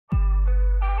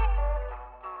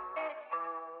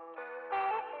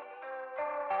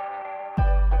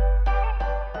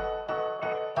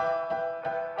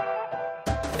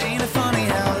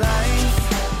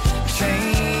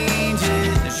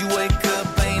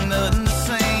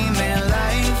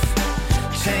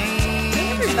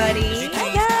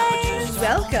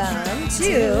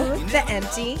the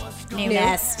empty new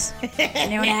nest.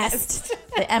 New nest.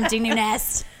 The empty new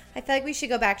nest. I feel like we should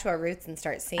go back to our roots and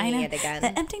start singing it again.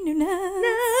 The empty new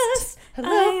nest.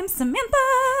 Hello. I'm Samantha.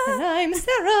 And I'm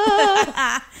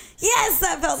Sarah. Yes,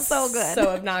 that felt so good. So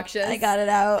obnoxious. I got it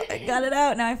out.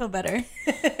 Now I feel better.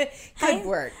 Good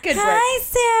work. Hi,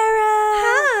 Sarah.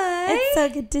 Hi. It's so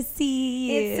good to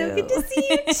see you. It's so good to see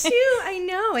you, too. I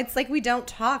know. It's like we don't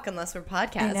talk unless we're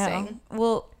podcasting. I know.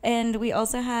 Well, and we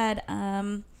also had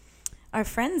our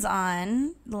friends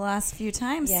on the last few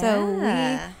times. Yeah.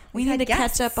 So we need to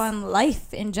catch up on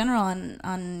life in general,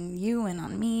 on you and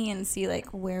on me, and see like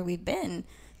where we've been.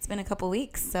 It's been a couple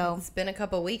weeks, so it's been a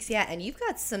couple weeks, yeah. And you've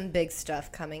got some big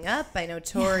stuff coming up. I know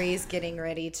Tori's getting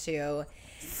ready to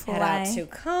head out to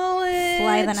college,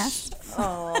 fly the nest.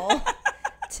 Oh,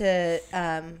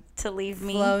 to leave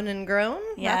me, flown and grown.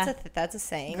 Yeah, that's a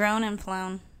saying. Grown and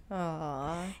flown.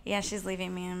 Aw. Yeah, she's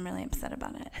leaving me. I'm really upset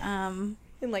about it.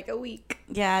 In like a week.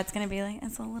 Yeah, it's gonna be like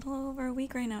it's a little over a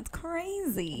week right now. It's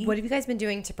crazy. What have you guys been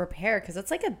doing to prepare? Because it's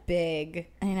like a big.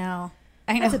 I know.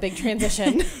 That's a big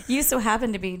transition. You so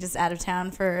happen to be just out of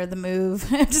town for the move.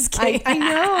 I'm just kidding. I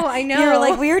know. You were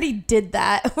like, we already did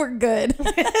that. We're good.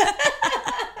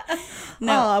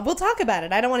 No, we'll talk about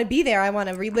it. I don't want to be there. I want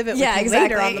to relive it with you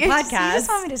later on the podcast. You just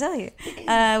want me to tell you.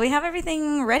 We have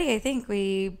everything ready. I think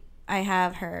I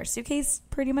have her suitcase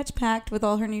pretty much packed with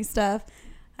all her new stuff.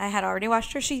 I had already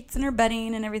washed her sheets and her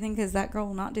bedding and everything because that girl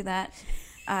will not do that.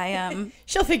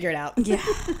 She'll figure it out. Yeah.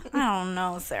 I don't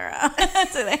know, Sarah.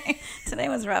 Today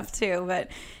was rough too, but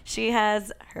she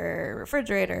has her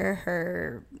refrigerator,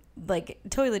 her like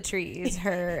toiletries,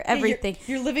 her everything.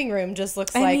 Your living room just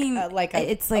looks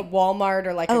it's like a Walmart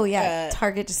or like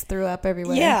Target just threw up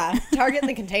everywhere. Yeah, Target in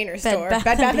the Container Store. Bed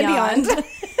Bath and Beyond.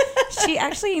 She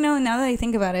actually, now that I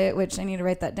think about it, which I need to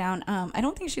write that down, I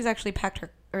don't think she's actually packed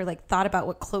her or like thought about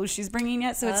what clothes she's bringing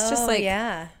yet. So it's just like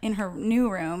in her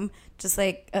new room, just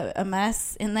like a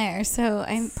mess in there. So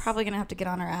I'm probably going to have to get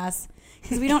on her ass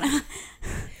because we don't have...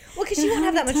 Well, because you don't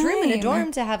have that much room in a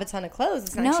dorm to have a ton of clothes.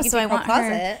 It's not so I want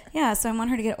her. Yeah, so I want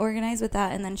her to get organized with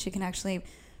that, and then she can actually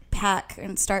pack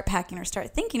and start packing or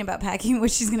start thinking about packing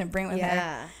what she's going to bring with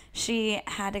her. She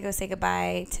had to go say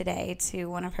goodbye today to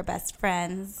one of her best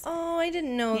friends. Oh, I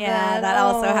didn't know that. Yeah, that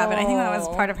also happened. I think that was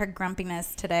part of her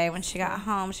grumpiness today. When she got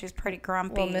home, she was pretty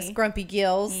grumpy. Well, Miss Grumpy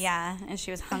Gills. Yeah, and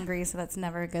she was hungry, so that's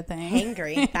never a good thing.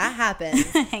 Hangry. That happens.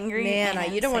 Hangry.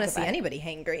 Man, you don't want to see anybody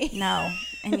hangry. No,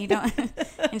 and you don't.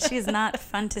 And she is not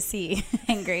fun to see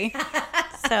hangry.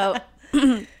 So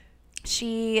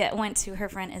she went to her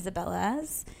friend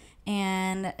Isabella's.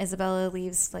 And Isabella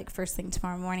leaves like first thing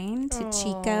tomorrow morning to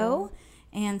Chico.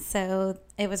 And so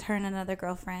it was her and another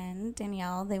girlfriend,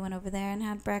 Danielle. They went over there and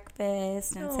had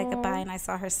breakfast and said goodbye. And I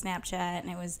saw her Snapchat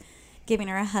and it was giving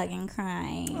her a hug and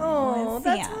crying. Oh,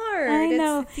 that's hard. I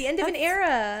know. It's the end of an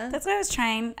era. That's what I was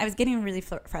trying. I was getting really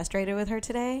frustrated with her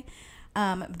today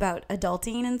about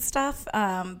adulting and stuff.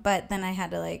 But then I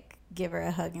had to like give her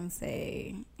a hug and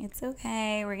say, it's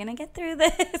okay, we're gonna get through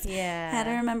this. Yeah. Had to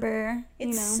remember,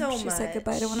 she said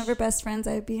goodbye to one of her best friends.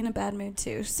 I'd be in a bad mood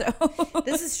too. So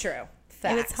this is true.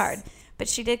 Facts. It was hard. But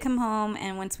she did come home,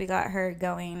 and once we got her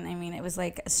going, I mean, it was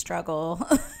like a struggle.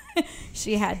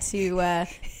 She had to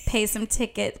pay some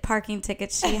parking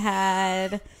tickets she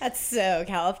had. That's so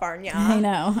California. I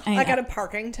know. I got a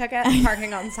parking ticket,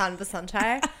 parking on San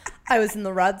Vicente. I was in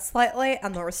the red slightly,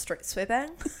 and there was street sweeping.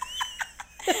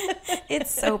 It's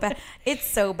so bad. It's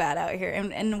so bad out here.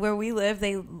 And where we live,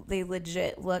 they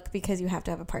legit look, because you have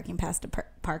to have a parking pass to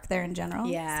park there in general.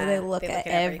 Yeah. So they look at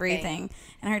everything.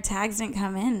 And her tags didn't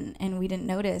come in, and we didn't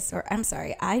notice. Or I'm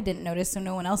sorry, I didn't notice, so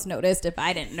no one else noticed if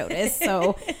I didn't notice.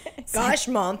 So gosh,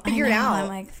 Mom, figure it out. I'm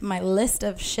like, my list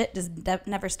of shit just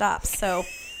never stops. So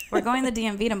we're going to the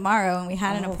DMV tomorrow, and we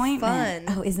had an appointment.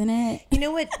 Fun. Oh, isn't it? You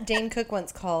know what Dane Cook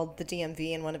once called the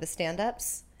DMV in one of his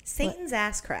stand-ups? Satan's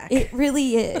ass crack. It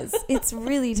really is. It's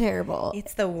really terrible.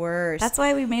 It's the worst. That's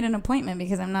why we made an appointment,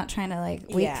 because I'm not trying to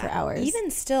wait for hours. Even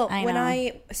still,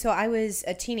 I was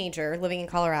a teenager living in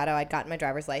Colorado. I'd gotten my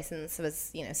driver's license. I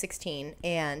was 16,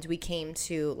 and we came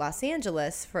to Los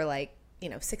Angeles for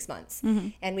 6 months,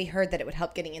 and we heard that it would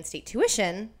help getting in-state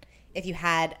tuition if you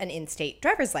had an in-state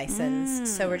driver's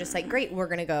license. So we're just like, great, we're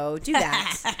gonna go do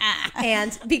that.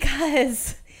 And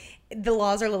because the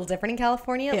laws are a little different in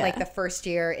California. Yeah. Like the first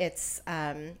year, it's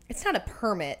not a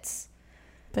permit,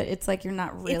 but it's like you're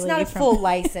not really. It's not a full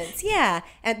license, yeah.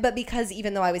 But because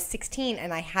even though I was 16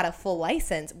 and I had a full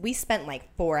license, we spent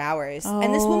like 4 hours.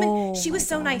 And this woman, she was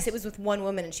so nice. It was with one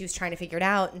woman, and she was trying to figure it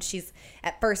out. And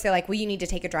at first they're like, "Well, you need to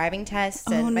take a driving test."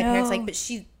 And my parents like, "But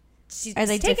she's Are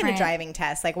they taking a different? driving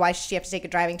test. Like, why should she have to take a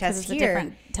driving test It's here? a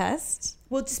different test.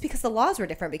 Well, just because the laws were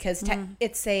different. Because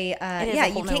it's a It is yeah, a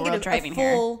you whole can't new get world a driving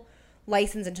full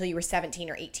license until you were 17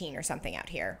 or 18 or something out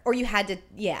here, or you had to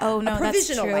Oh, no, a that's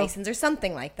provisional true. license or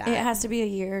something like that. It has to be a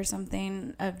year or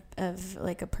something of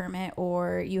like a permit,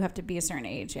 or you have to be a certain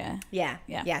age. Yeah.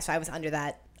 Yeah. So I was under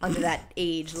that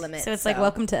age limit. So it's like,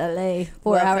 welcome to LA.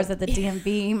 4 Welcome. hours at the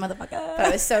DMV, motherfucker. But I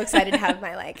was so excited to have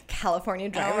my like California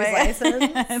driver's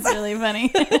license. It's really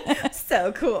funny.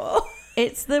 So cool.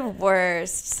 It's the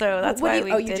worst. So that's why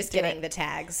we you're did just get getting it. the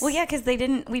tags. Well, yeah, because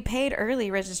we paid early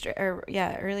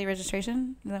early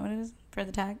registration. Is that what it is for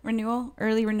the tag renewal?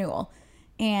 Early renewal,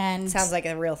 and Sounds like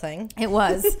a real thing. it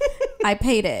was. I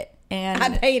paid it, and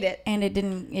I paid it. and it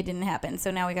didn't happen. So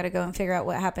now we got to go and figure out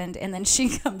what happened. And then she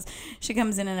comes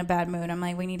in a bad mood. I'm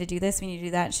like, we need to do this, we need to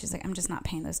do that. She's like, I'm just not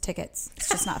paying those tickets. It's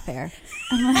just not fair.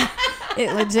 I'm like,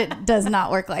 it legit does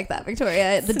not work like that,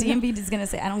 Victoria. The DMV is gonna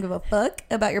say, I don't give a fuck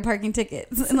about your parking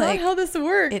tickets. It's like, not how this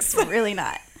works. it's really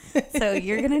not. So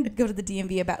you're going to go to the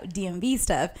DMV about DMV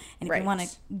stuff. And if Right. you want to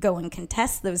go and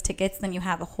contest those tickets, then you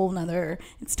have a whole nother,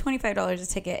 it's $25 a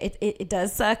ticket. It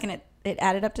does suck, and it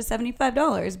added up to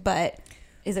 $75, but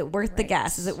is it worth the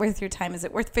gas? Is it worth your time? Is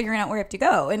it worth figuring out where you have to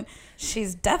go? And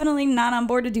she's definitely not on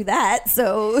board to do that.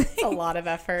 So It's a lot of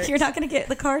effort. you're not going to get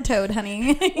the car towed,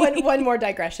 honey. one more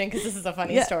digression, because this is a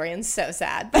funny story and so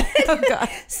sad. Oh, God.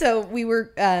 So we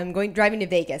were driving to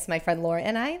Vegas, my friend Laura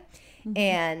and I,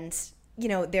 and you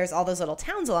know, there's all those little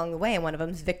towns along the way, and one of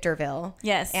them's Victorville.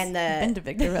 Yes. And I've been to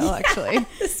Victorville, actually.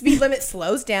 the speed limit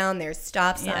slows down. There's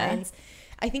stop Yeah. signs.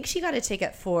 I think she got a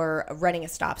ticket for running a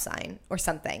stop sign or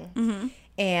something.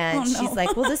 And she's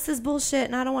like, well, this is bullshit,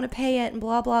 and I don't want to pay it, and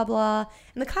blah, blah, blah.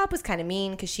 And the cop was kind of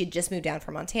mean, because she had just moved down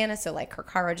from Montana, so like her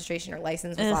car registration or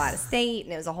license was all out of state,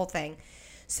 and it was a whole thing.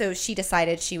 So she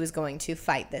decided she was going to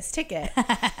fight this ticket.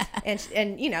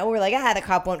 and you know, we're like, the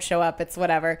cop won't show up. It's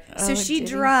whatever. So she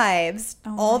drives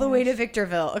all the way to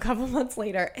Victorville a couple months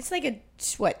later. It's like a,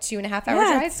 2.5 hour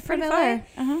drive it's from pretty LA?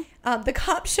 far. The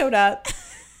cop showed up.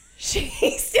 She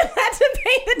still had to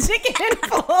pay the ticket in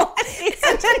full.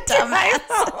 Such a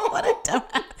dumbass. What a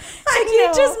dumbass. Like,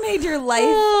 you just made your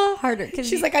life harder.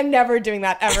 She's like, I'm never doing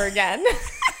that ever again.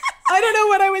 I don't know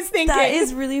what I was thinking. That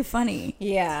is really funny.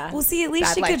 Yeah. Well, see, at least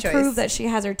Bad she life could choice. prove that she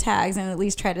has her tags and at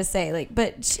least try to say, like,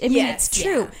 but I mean, Yes, it's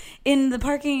true. yeah. In the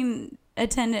parking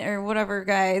attendant or whatever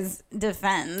guy's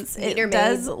defense, Meter it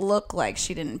does look like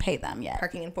she didn't pay them yet.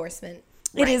 Parking enforcement.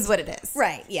 It is what it is.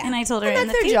 Right, yeah. And I told her And in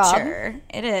the that's their job. future,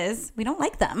 it is. We don't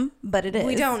like them, but it is.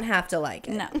 We don't have to like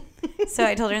it. No. So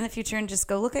I told her in the future, and just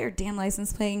go look at your damn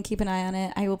license plate and keep an eye on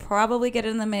it. I will probably get it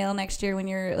in the mail next year when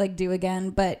you're like due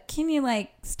again. But can you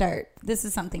like start? This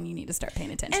is something you need to start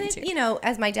paying attention And to. you know,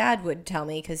 as my dad would tell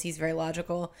me, because he's very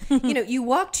logical, you know, you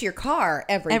walk to your car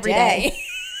every Every day.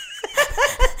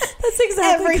 That's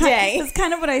exactly Every day. That's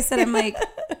kind of what I said. I'm like,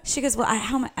 she goes, well,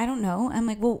 I don't know. I'm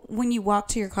like, well, when you walk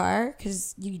to your car,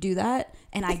 because you do that,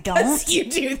 and I don't. You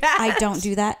do that. I don't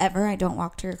do that ever. I don't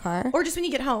walk to your car. Or just when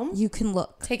you get home, You can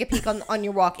look. take a peek on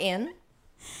your walk in.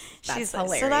 That's She's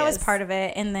hilarious. So that was part of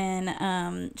it, and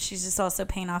then she's just also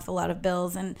paying off a lot of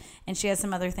bills, and she has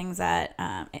some other things that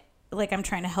like I'm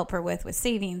trying to help her with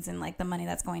savings and like the money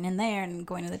that's going in there and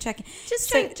going to the checking.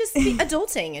 Just be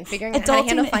adulting and figuring out how to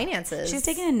handle finances. She's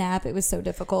taking a nap. It was so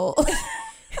difficult.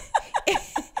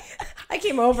 I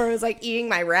came over, I was like eating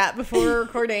my wrap before we were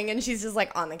recording, and she's just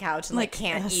like on the couch and like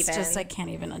can't it's even. just I can't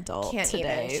even adult. Can't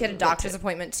today. even. She had a doctor's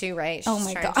appointment too, right? She Oh was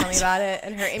my trying to tell me God. about it,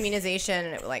 and her immunization,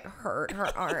 and it like hurt her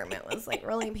arm. It was like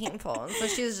really painful, and so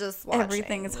she was just watching.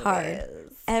 Everything is hard.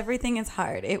 this. Everything is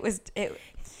hard.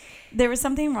 There was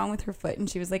something wrong with her foot, and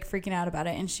she was like freaking out about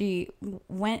it. And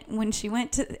when she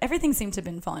went to, everything seemed to have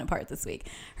been falling apart this week.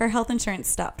 Her health insurance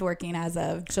stopped working as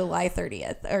of July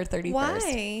 30th or 31st.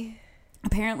 Why?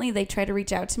 Apparently they tried to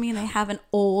reach out to me, and they have an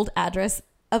old address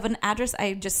of an address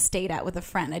I just stayed at with a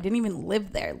friend. I didn't even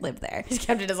live there. Just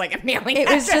kept it as like a mailing It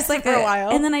was address just like for a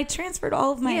while. And then I transferred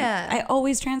all of my. Yeah. I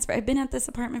always transfer. I've been at this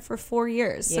apartment for 4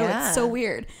 years, so Yeah. it's so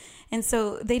weird. And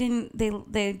so they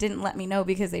didn't let me know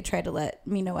because they tried to let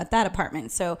me know at that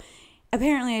apartment. So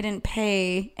apparently I didn't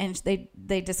pay, and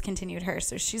they discontinued her.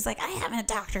 So she's like, I have a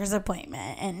doctor's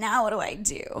appointment, and now what do I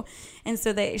do? And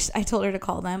so I told her to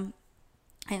call them.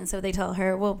 And so they tell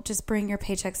her, well, just bring your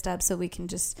paycheck stub so we can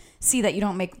just see that you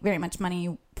don't make very much money.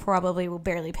 You probably will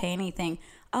barely pay anything.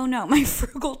 Oh, no, my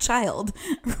frugal child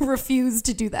refused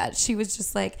to do that. She was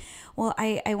just like, well,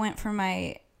 I went for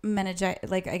my meningitis.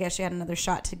 Like, I guess she had another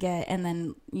shot to get. And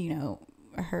then, you know,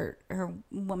 her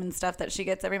woman stuff that she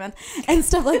gets every month and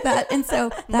stuff like that. And so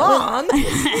that Mom,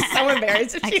 so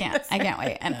embarrassed. I can't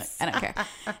wait. I don't care.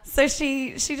 So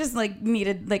she just like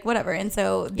needed like whatever. And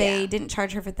so they didn't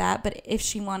charge her for that. But if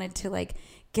she wanted to like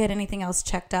get anything else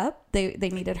checked up, they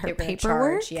needed her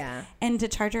paperwork. And to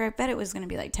charge her, I bet it was going to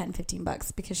be like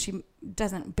 $10-15 because she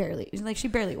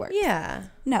barely works. Yeah.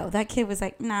 No, that kid was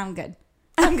like, nah, I'm good.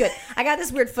 I'm good. I got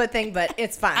this weird foot thing, but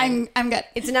it's fine. I'm good.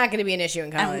 It's not going to be an issue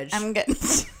in college. I'm good.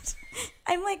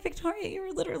 I'm like, Victoria, you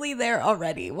were literally there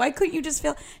already. Why couldn't you just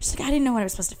fill? She's like, I didn't know what I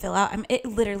was supposed to fill out. It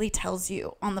literally tells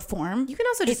you on the form. You can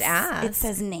also just ask. It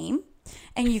says name,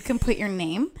 and you can put your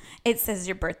name. It says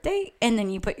your birthday, and then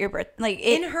you put your birth. Like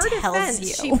it in her tells defense,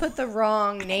 you. she put the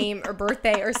wrong name or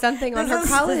birthday or something on her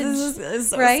college. This is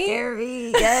so right?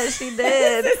 scary. Yeah, she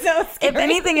did. This is so scary. If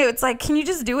anything, it's like, can you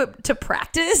just do it to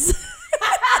practice?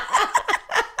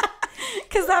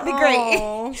 Because that'd be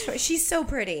great. She's so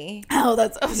pretty. Oh,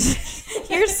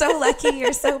 you're so lucky.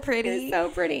 You're so pretty. You're so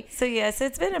pretty. So yes,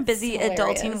 it's been a busy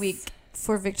adulting week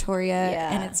for Victoria,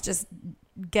 and it's just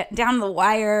get down the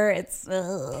wire.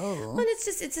 Well, and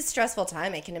it's a stressful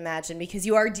time, I can imagine, because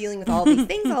you are dealing with all these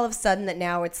things all of a sudden that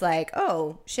now it's like,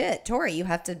 oh shit, Tori, you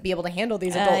have to be able to handle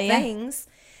these adult things.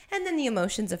 And then the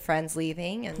emotions of friends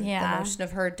leaving and the emotion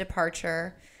of her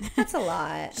departure. That's a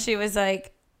lot. She was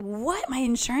like, what? My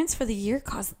insurance for the year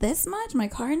cost this much? My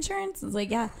car insurance? I was like,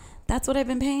 yeah, that's what I've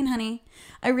been paying, honey.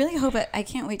 I really hope I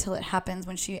can't wait till it happens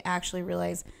when she actually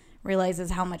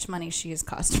realizes how much money she has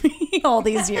cost me all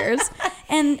these years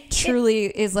and truly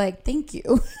is like, thank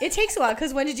you. It takes a while,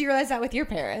 because when did you realize that with your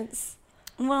parents?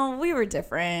 Well, we were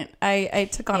different. I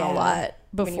took on a lot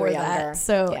before that.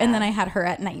 So, and then I had her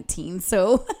at 19.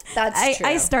 So that's true.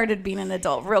 I started being an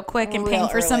adult real quick and paying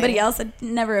for somebody else. It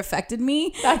never affected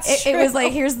me. That's true. It was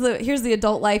like, here's the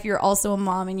adult life. You're also a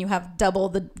mom and you have double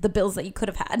the bills that you could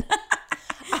have had.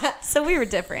 So we were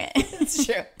different. That's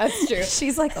true. That's true.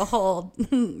 She's like a whole,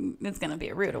 it's going to be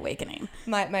a rude awakening.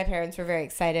 My parents were very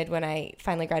excited when I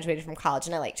finally graduated from college,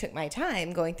 and I like took my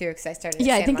time going through, because I started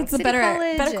I think it's a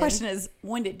better question is,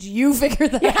 when did you figure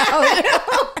that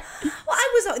out?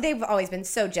 Well, they've always been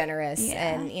so generous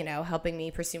and, helping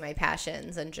me pursue my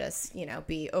passions and just,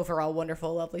 be overall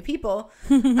wonderful, lovely people.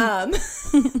 So I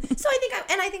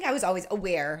think I was always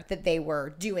aware that they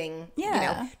were doing,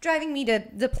 driving me to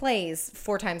the plays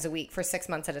 4 times a week for 6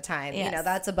 months at a time. Yes.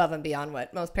 That's above and beyond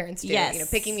what most parents do.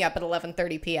 Yes. Picking me up at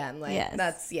 11:30 p.m.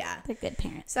 That's They're good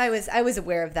parents. So I was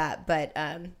aware of that, but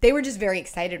they were just very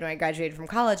excited when I graduated from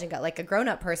college and got like a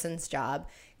grown-up person's job,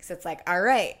 because it's like, all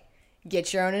right,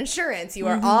 get your own insurance. You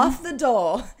are off the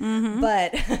dole.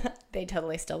 But they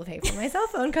totally still pay for my cell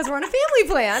phone because we're on a family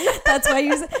plan. That's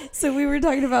why so we were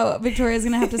talking about Victoria's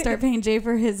going to have to start paying Jay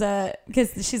for his,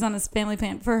 because she's on his family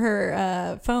plan for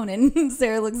her phone. And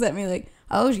Sarah looks at me like,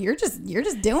 oh, you're just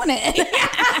doing it.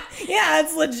 Yeah,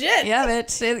 it's legit. Yeah,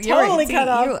 bitch. Totally cut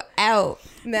off. You out.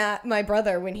 Matt, my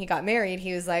brother, when he got married,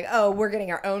 he was like, oh, we're getting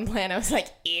our own plan. I was like,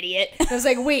 idiot. I was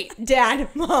like, wait, Dad,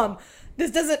 Mom,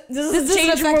 this doesn't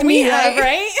change what we have,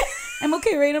 right? I'm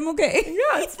okay, right? I'm okay.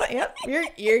 Yeah, it's fine. Yep,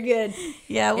 you're good.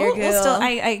 Yeah, we'll still.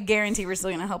 I guarantee we're still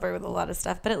gonna help her with a lot of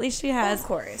stuff, but at least she has. Of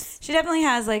course, she definitely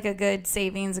has like a good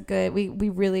savings. We're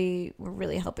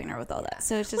really helping her with all that.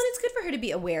 So it's just. Well, it's good for her to be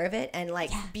aware of it and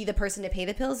like be the person to pay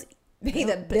the pills. Pay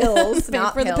the bills, pay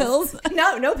not for pills. The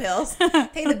pills. No pills.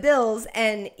 Pay the bills,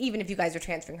 and even if you guys are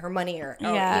transferring her money or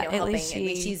helping, at least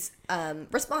she's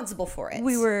responsible for it.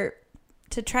 We were.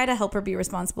 To try to help her be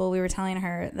responsible, we were telling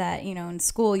her that, in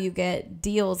school you get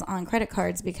deals on credit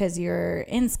cards because you're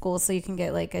in school, so you can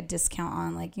get like a discount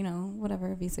on like,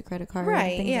 whatever, Visa credit card.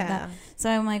 Right, things like that. So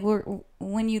I'm like,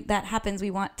 when that happens, we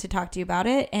want to talk to you about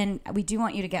it, and we do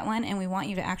want you to get one, and we want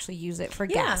you to actually use it for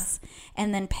gas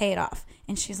and then pay it off.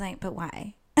 And she's like, but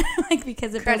why? Like,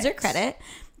 because it builds your credit.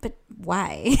 But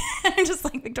why? I'm just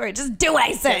like, Victoria, just do what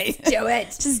I say. Just do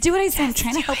it. Just do what I say. I'm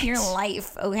trying to help your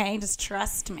life, okay? Just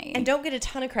trust me. And don't get a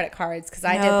ton of credit cards, because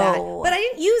I did that. But I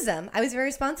didn't use them. I was very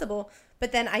responsible.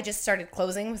 But then I just started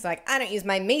closing. It was like, I don't use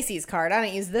my Macy's card. I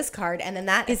don't use this card. And then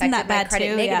that affected my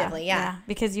credit negatively. Yeah.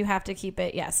 Because you have to keep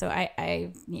it. Yeah. So I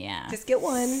just get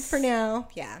one for now.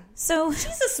 Yeah. So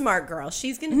she's a smart girl.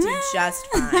 She's going to do just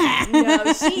fine.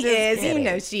 No, she is.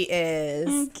 Kidding. She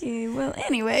is. Okay. Well,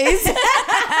 anyways.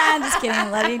 Just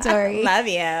kidding. Love you, Tori. Love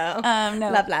you.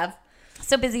 No. Love.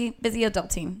 So busy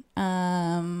adulting.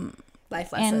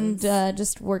 Life lessons. And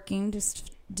just working,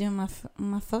 doing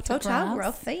my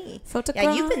photography.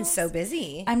 Yeah, you've been so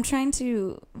busy. I'm trying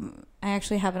to. I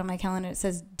actually have it on my calendar. It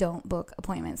says don't book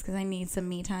appointments because I need some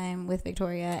me time with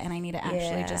Victoria, and I need to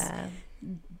actually just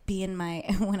be in my.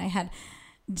 When I had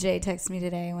Jay texted me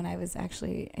today when I was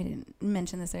actually, I didn't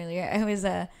mention this earlier. I was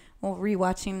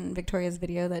rewatching Victoria's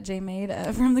video that Jay made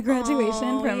from the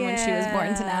graduation from when she was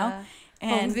born to now.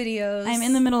 And home videos. I'm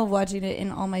in the middle of watching it in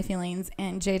all my feelings,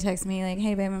 and Jay texts me like,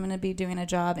 "Hey babe, I'm gonna be doing a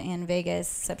job in Vegas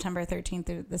September 13th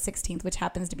through the 16th, which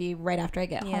happens to be right after I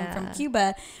get home from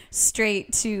Cuba,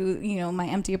 straight to my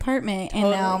empty apartment."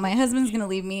 And now my husband's gonna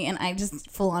leave me, and I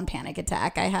just full on panic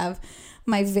attack. I have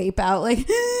my vape out, like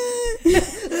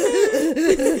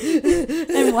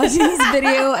I'm watching this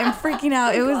video. I'm freaking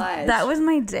out. That was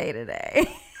my day today.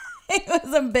 It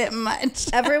was a bit much.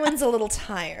 Everyone's a little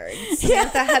tired.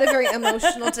 Samantha had a very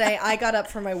emotional day. I got up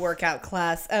for my workout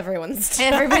class. Everybody's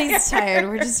tired.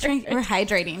 We're just we're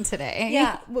hydrating today.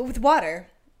 Yeah, with water.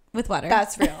 With water.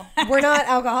 That's real. We're not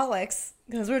alcoholics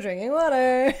because we're drinking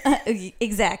water.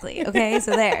 Exactly. Okay,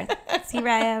 so there. See,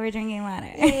 Raya, we're drinking water.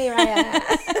 Hey,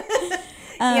 Raya.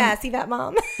 Yeah, see that,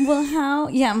 Mom? Well,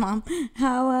 Mom.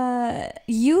 How,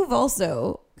 you've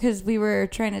also, because we were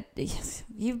trying to,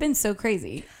 you've been so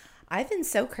crazy. I've been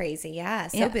so crazy,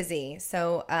 so busy.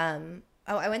 So,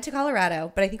 I went to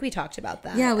Colorado, but I think we talked about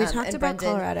that. Yeah, we talked about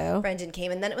Colorado. Brendan came,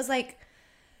 and then it was like,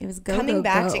 it was coming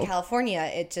back to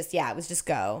California. It just, it was just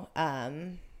go.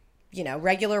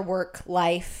 Regular work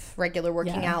life, regular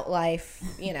working out life,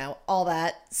 all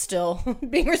that, still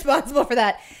being responsible for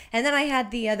that. And then I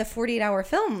had the 48-hour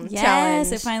film challenge.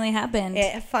 Yes, it finally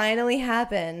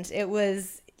happened. It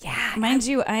was. Yeah. Mind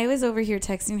you, I was over here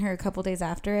texting her a couple days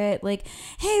after it, like,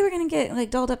 hey, we're going to get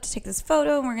like dolled up to take this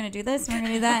photo, and we're going to do this, and we're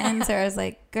going to do that. And Sarah was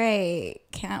like, great,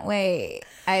 can't wait.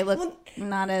 I look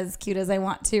not as cute as I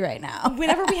want to right now.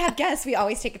 Whenever we have guests, we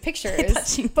always take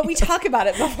pictures, but we talk about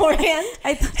it beforehand.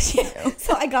 I thought she knew.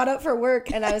 So I got up for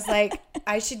work, and I was like,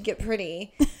 I should get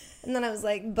pretty. And then I was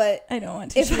like, but I don't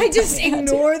want to. If I just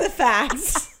ignore the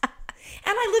facts, and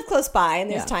I live close by,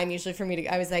 and there's time usually for me to,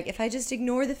 I was like, if I just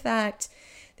ignore the fact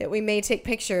that we may take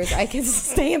pictures, I can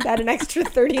stay in bed an extra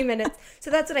 30 minutes. So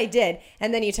that's what I did.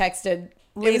 And then you texted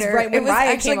later. It was right when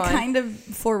Raya actually came on. Kind of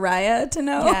for Raya to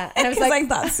know. Yeah. And I was like, I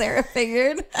thought Sarah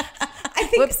figured.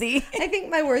 Whoopsie. I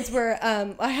think my words were,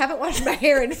 I haven't washed my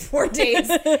hair in 4 days,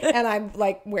 and I'm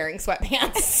like wearing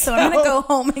sweatpants. So I'm going to go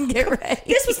home and get ready.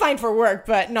 This was fine for work,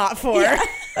 but not for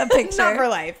a picture. Not for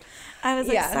life. I was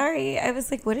like, sorry. I was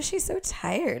like, what is she so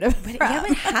tired of? But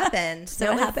what happened?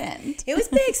 What happened? It was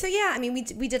big. So yeah, I mean,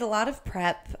 we did a lot of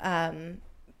prep.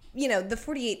 The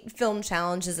 48 film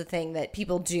challenge is a thing that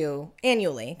people do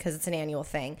annually because it's an annual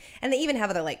thing, and they even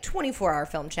have other like 24-hour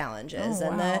film challenges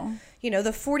and the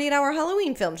 48-hour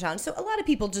Halloween film challenge. So a lot of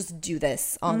people just do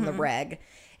this on the reg.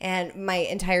 And my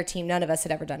entire team, none of us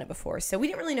had ever done it before, so we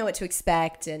didn't really know what to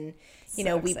expect. And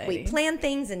we planned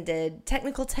things and did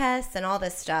technical tests and all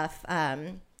this stuff.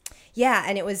 And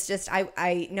it was just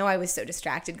I know I was so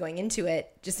distracted going into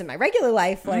it just in my regular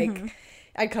life. Like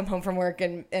I'd come home from work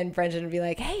and Brendan would be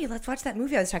like, hey, let's watch that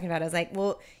movie I was talking about. I was like,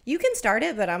 well, you can start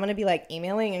it, but I'm gonna be like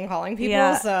emailing and calling people.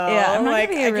 I'm not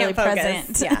like, gonna be really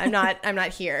present. Yeah, I'm not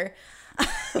here.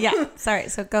 Yeah, sorry.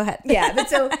 So go ahead. Yeah, but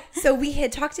so we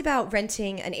had talked about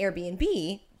renting an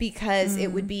Airbnb because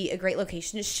it would be a great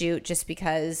location to shoot, just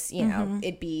because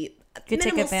it'd be could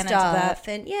take advantage stuff of that.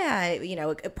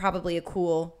 And probably a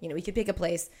cool, we could pick a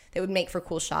place that would make for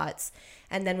cool shots.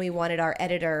 And then we wanted our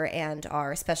editor and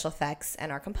our special effects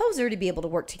and our composer to be able to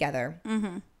work together.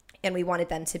 And we wanted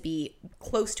them to be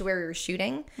close to where we were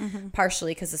shooting,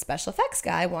 partially because the special effects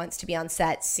guy wants to be on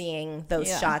set seeing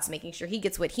those shots, making sure he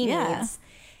gets what he needs.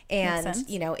 And,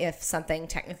 if something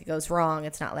technically goes wrong,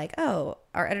 it's not like, oh,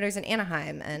 our editor's in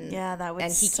Anaheim and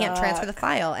he can't transfer the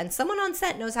file. And someone on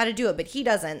set knows how to do it, but he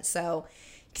doesn't. So,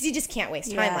 because you just can't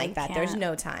waste time like that. There's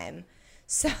no time.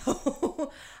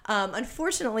 So,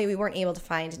 unfortunately, we weren't able to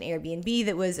find an Airbnb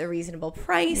that was a reasonable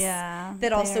price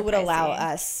that also would allow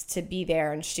us to be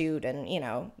there and shoot and,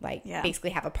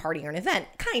 basically have a party or an event,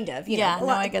 kind of, a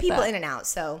lot of people in and out.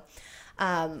 So,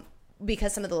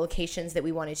 because some of the locations that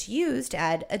we wanted to use to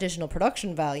add additional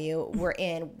production value were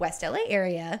in West LA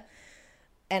area,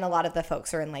 and a lot of the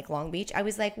folks are in like Long Beach, I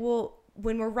was like, well,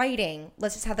 when we're writing,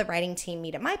 let's just have the writing team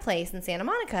meet at my place in Santa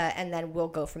Monica, and then we'll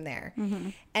go from there.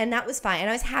 And that was fine. And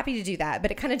I was happy to do that,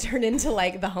 but it kind of turned into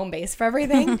like the home base for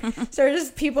everything. So there were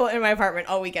just people in my apartment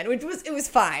all weekend, which it was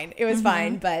fine. It was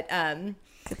fine. But,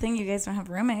 good thing you guys don't have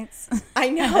roommates. I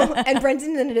know. And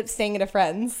Brendan ended up staying at a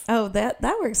friend's. Oh, that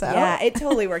works out. Yeah, it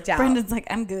totally worked out. Brendan's like,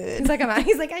 I'm good.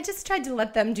 He's like, I just tried to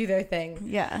let them do their thing.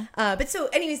 Yeah. But so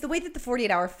anyways, the way that the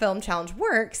 48-hour film challenge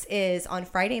works is on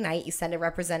Friday night, you send a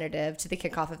representative to the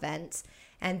kickoff event,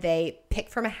 and they pick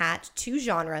from a hat 2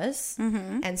 genres.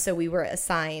 And so we were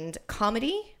assigned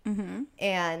comedy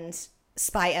and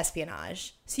spy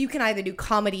espionage. So you can either do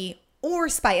comedy or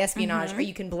spy espionage, or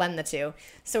you can blend the two.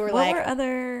 So we're what were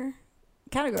other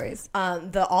categories?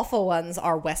 The awful ones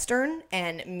are Western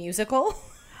and musical.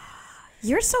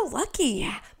 You're so lucky.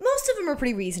 Yeah. Most of them are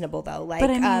pretty reasonable, though. Like,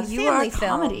 but I mean, you are family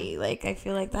comedy. Like, I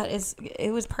feel like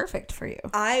it was perfect for you.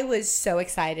 I was so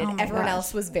excited. Everyone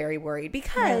else was very worried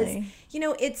because,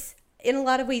 it's in a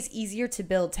lot of ways easier to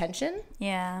build tension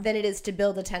than it is to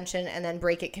build a tension and then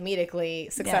break it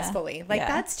comedically successfully.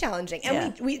 That's challenging.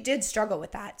 And we did struggle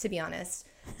with that, to be honest.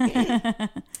 That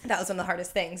was one of the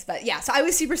hardest things. But yeah, so I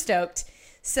was super stoked.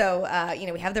 So,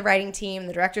 we have the writing team,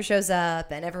 the director shows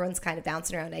up, and everyone's kind of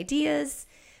bouncing around ideas.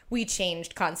 We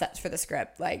changed concepts for the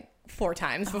script like 4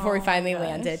 times before we finally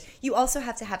landed. You also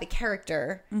have to have a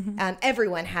character.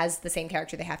 Everyone has the same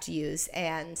character they have to use.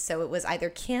 And so it was either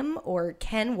Kim or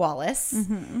Ken Wallace,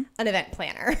 an event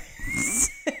planner.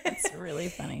 That's really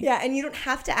funny. Yeah, and you don't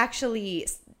have to actually,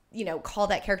 call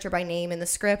that character by name in the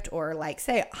script or like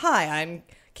say, hi, I'm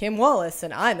Kim Wallace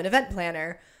and I'm an event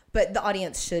planner. But the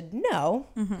audience should know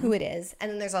who it is. And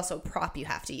then there's also a prop you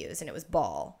have to use, and it was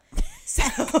ball. So,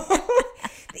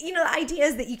 the idea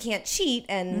is that you can't cheat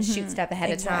and shoot stuff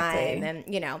ahead of time. And,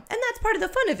 and that's part of the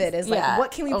fun of it is like,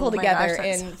 what can we pull together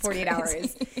in 48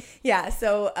 hours? Yeah,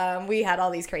 so we had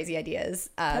all these crazy ideas.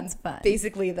 That's fun.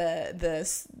 Basically, the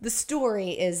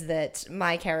story is that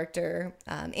my character,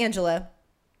 Angela,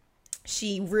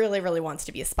 she really, really wants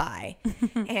to be a spy,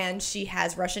 and she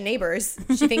has Russian neighbors.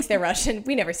 She thinks they're Russian.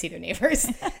 We never see their neighbors.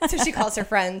 So she calls her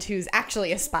friend who's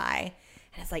actually a spy,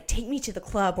 and it's like, take me to the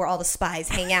club where all the spies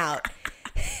hang out.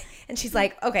 And she's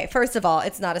like, okay, first of all,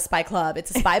 it's not a spy club. It's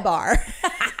a spy bar.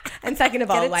 And second of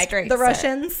all, like the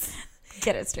Russians.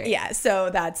 Get it straight. Yeah,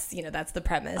 so that's the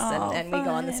premise, and we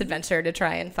go on this adventure to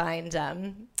try and find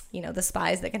the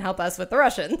spies that can help us with the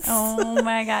Russians. Oh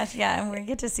my gosh, yeah, and we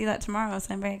get to see that tomorrow,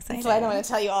 so I'm very excited. So I don't want to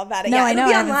tell you all about it. No, yeah, I know. It'll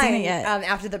be I haven't online seen it yet.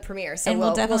 After the premiere, so and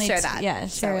we'll definitely share that. Yeah,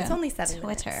 So sure. it's only 7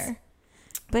 Twitter. minutes.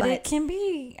 But it can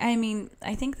be. I mean,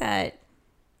 I think that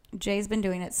Jay's been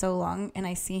doing it so long, and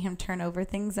I see him turn over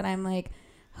things, and I'm like,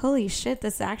 holy shit,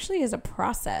 this actually is a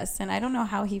process, and I don't know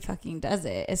how he fucking does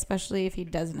it, especially if he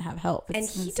doesn't have help. It's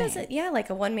and he insane. does it, like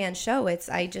a one-man show.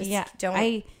 I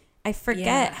don't. I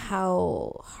forget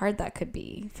how hard that could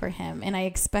be for him, and I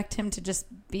expect him to just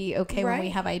be okay when we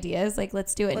have ideas. Like,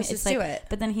 let's do it. Let's it's just do it.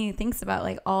 But then he thinks about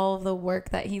like all the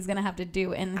work that he's gonna have to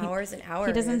do, and hours and hours.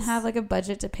 He doesn't have like a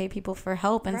budget to pay people for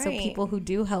help, and so people who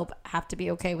do help have to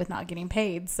be okay with not getting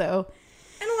paid. So.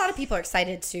 And a lot of people are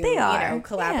excited to,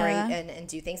 collaborate and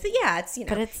do things. But yeah, it's,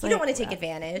 but it's you don't want to take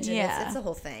advantage. And it's the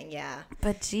whole thing. Yeah.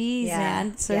 But geez,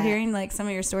 man. So hearing like some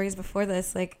of your stories before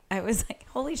this, like I was like,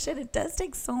 holy shit, it does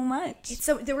take so much.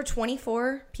 So there were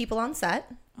 24 people on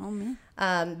set. Oh man.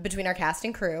 Between our cast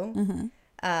and crew.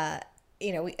 And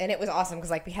it was awesome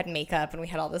because like we had makeup and we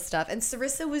had all this stuff. And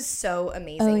Sarissa was so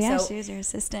amazing. Oh yeah, so, she was your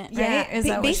assistant, yeah, right? Is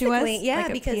that what she was? Yeah,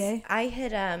 like because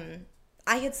PA?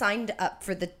 I had signed up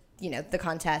for the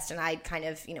contest, and I kind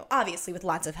of, obviously with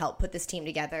lots of help put this team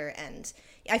together, and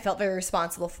I felt very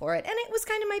responsible for it, and it was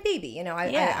kind of my baby.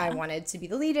 I wanted to be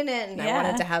the lead in it, and I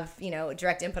wanted to have,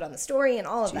 direct input on the story and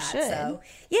all of that. So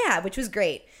yeah, which was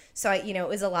great. So it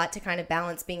was a lot to kind of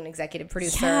balance being an executive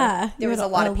producer. Yeah, there was a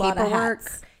lot of paperwork.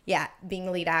 Yeah, being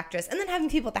the lead actress, and then having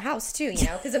people at the house too,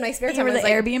 because in my spare time I was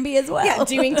like, Airbnb as well. Yeah,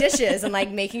 doing dishes and like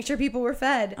making sure people were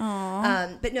fed.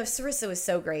 But no, Sarissa was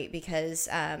so great because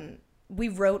we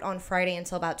wrote on Friday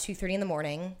until about 2:30 in the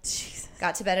morning. Jesus.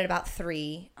 Got to bed at about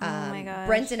 3. Oh my gosh.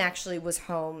 Brenton actually was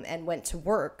home and went to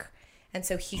work. And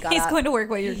so he's going to work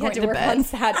while you're going to work bed. on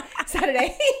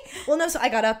Saturday. Well, no, so I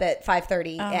got up at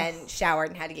 5:30 and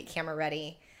showered and had to get camera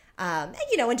ready. And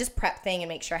just prep thing and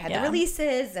make sure I had the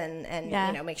releases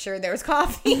and make sure there was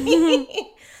coffee.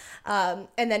 And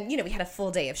then, we had a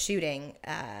full day of shooting.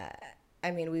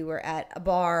 We were at a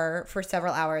bar for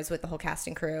several hours with the whole cast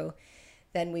and crew.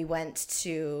 Then we went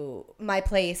to my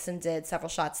place and did several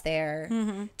shots there.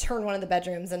 Turned one of the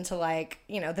bedrooms into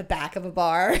the back of a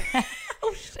bar.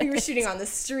 We were shooting on the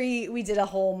street. We did a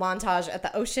whole montage at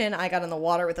the ocean. I got in the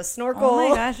water with a snorkel. Oh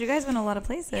my gosh, you guys went a lot of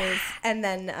places. Yeah.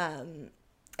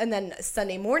 And then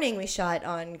Sunday morning we shot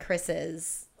on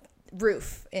Chris's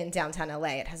roof in downtown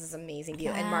LA. It has this amazing view.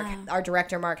 Yeah. And our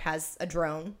director Mark has a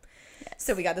drone. Yes.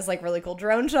 So we got this really cool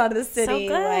drone shot of the city.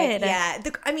 So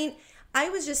good. I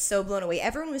was just so blown away.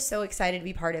 Everyone was so excited to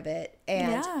be part of it.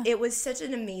 And it was such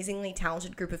an amazingly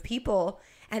talented group of people.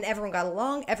 And everyone got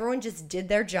along. Everyone just did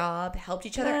their job, helped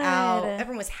each other out.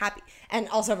 Everyone was happy. And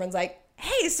also everyone's like,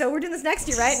 hey, so we're doing this next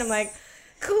year, right? And I'm like,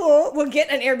 cool. We'll get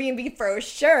an Airbnb for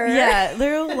sure. Yeah,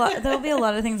 there'll be a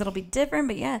lot of things that'll be different.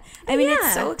 But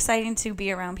it's so exciting to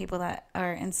be around people that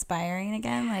are inspiring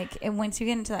again. And once you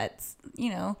get into that,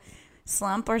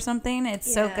 slump or something,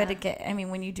 it's so good to Yeah. get. I mean,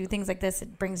 when you do things like this,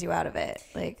 it brings you out of it.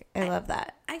 Like, I love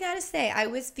that. I gotta say, I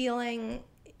was feeling,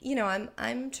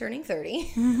 I'm turning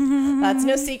 30. That's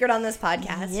no secret on this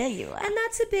podcast. Yeah, you are. And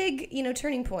that's a big,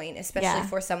 turning point, especially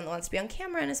for someone that wants to be on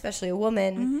camera, and especially a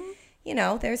woman.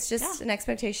 There's just an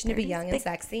expectation to be young and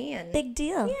sexy. And Big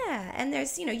deal. yeah, and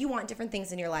there's, you want different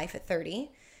things in your life at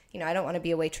 30. I don't want to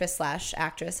be a waitress /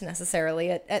 actress necessarily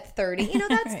at 30.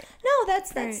 That's Right. no,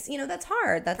 that's that's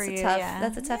hard. That's For a you, tough yeah.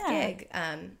 that's a tough Yeah. gig.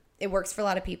 It works for a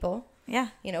lot of people. Yeah.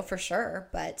 For sure.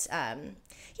 But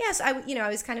yes, I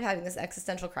was kind of having this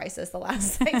existential crisis the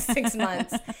last 6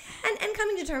 months, and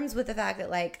coming to terms with the fact that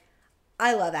like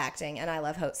I love acting and I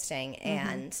love hosting,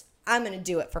 and I'm gonna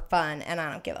do it for fun, and I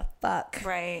don't give a fuck.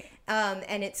 Right.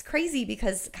 And it's crazy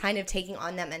because kind of taking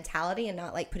on that mentality and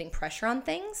not like putting pressure on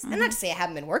things, and not to say I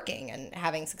haven't been working and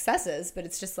having successes, but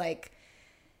it's just like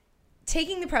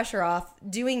taking the pressure off,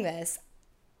 doing this.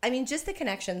 I mean, just the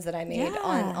connections that I made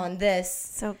on this.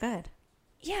 So good.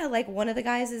 Yeah, like one of the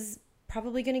guys is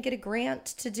probably going to get a grant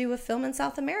to do a film in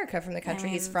South America from the country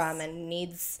he's from, and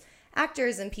needs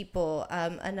actors and people.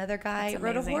 Another guy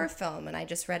wrote a horror film, and I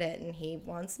just read it, and he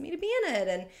wants me to be in it.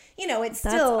 And it's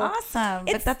That's still awesome.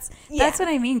 But that's what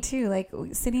I mean too. Like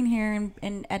sitting here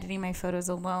and editing my photos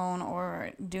alone,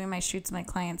 or doing my shoots with my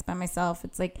clients by myself.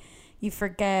 It's like you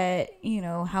forget,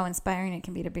 how inspiring it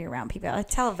can be to be around people. I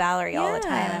tell Valerie all the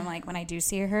time. I'm like, when I do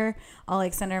see her, I'll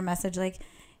like send her a message like,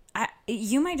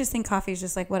 you might just think coffee is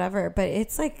just like whatever, but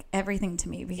it's like everything to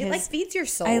me because it like feeds your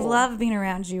soul. I love being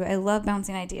around you. I love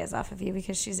bouncing ideas off of you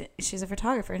because she's a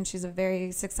photographer, and she's a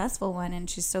very successful one, and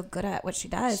she's so good at what she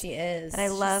does. She is. That I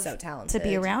love so talented to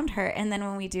be around her. And then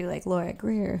when we do like Laura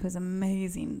Greer, who's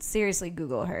amazing, seriously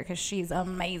Google her because she's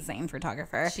amazing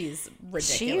photographer. She's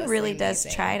ridiculous. She really does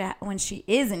try to, when she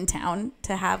is in town,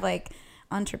 to have like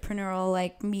entrepreneurial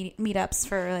like meetups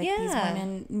for like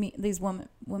these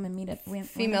women meetup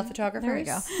female photographers. There we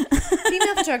go.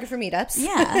 Female photographer meetups.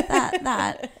 Yeah,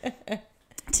 that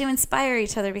to inspire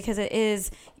each other, because it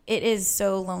is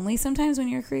so lonely sometimes when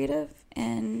you're creative,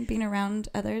 and being around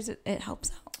others it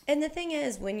helps out. And the thing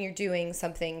is, when you're doing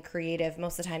something creative,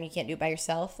 most of the time you can't do it by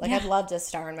yourself. Like, I'd love to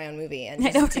star in my own movie and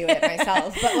just do it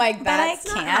myself. But, like, that's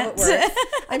not how it works.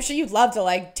 I'm sure you'd love to,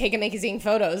 like, take amazing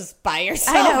photos by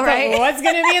yourself. I know, right? But what's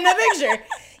going to be in the picture?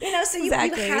 So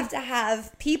Exactly. you have to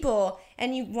have people,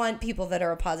 and you want people that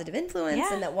are a positive influence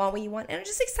and that want what you want and are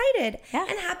just excited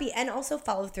and happy, and also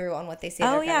follow through on what they say.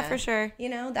 Oh, yeah, for sure.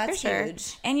 That's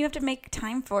huge. And you have to make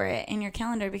time for it in your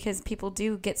calendar, because people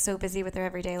do get so busy with their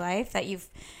everyday life that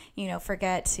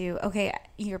forget to, okay,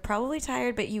 you're probably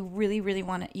tired, but you really, really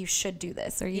want it. You should do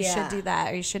this, or you should do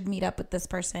that, or you should meet up with this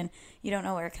person. You don't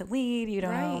know where it could lead. You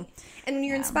don't know. And when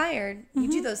you're inspired, you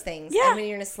do those things. Yeah. And when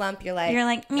you're in a slump, you're like,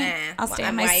 I'll stay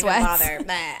in my why even sweats. bother?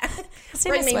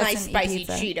 Bring Bring me my spicy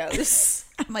Cheetos.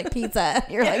 I'm like pizza.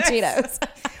 You're like Cheetos.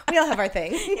 We all have our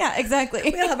thing. Yeah, exactly.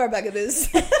 We all have our bugaboos.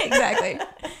 Exactly.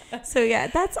 So yeah,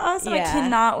 that's awesome. Yeah. I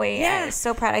cannot wait. Yeah. I'm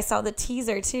so proud. I saw the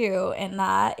teaser too, and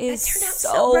that is It turned out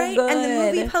so right. good. And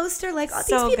the movie poster, like,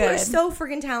 So these people are good. so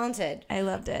freaking talented. I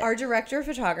loved it. Our director of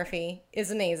photography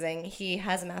is amazing. He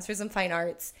has a master's in fine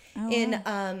arts in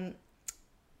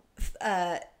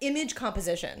image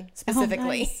composition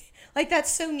specifically. nice. Like,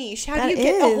 that's so niche. How That do you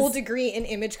get a is. whole degree in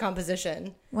image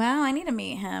composition? Wow, I need to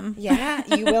meet him. Yeah,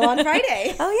 you will on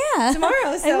Friday. Oh yeah,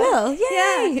 Tomorrow. So, I will.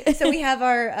 Yay! Yeah. So we have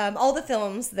our all the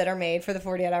films that are made for the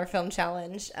 48-hour film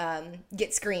challenge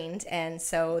get screened, and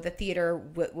so the theater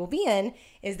we'll be in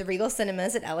is the Regal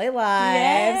Cinemas at LA Live.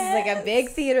 Yes. It's like a big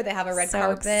theater. They have a red So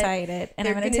carpet. excited, and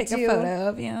They're I'm going to gonna take a do- photo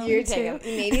of you. You're too.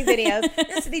 taking maybe videos.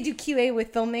 No, so they do QA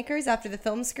with filmmakers after the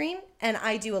film screen, and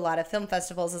I do a lot of film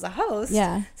festivals as a host.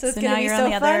 Yeah. So it's So going now to be you're so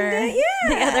on the fun. other-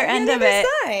 The other end of it.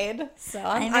 Side. So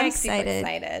I'm very super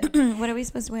excited. What are we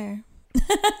supposed to wear?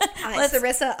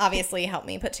 Sarissa obviously helped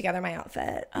me put together my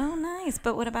outfit. Oh, nice.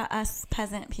 But what about us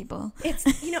peasant people? It's,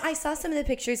 I saw some of the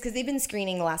pictures because they've been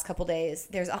screening the last couple days.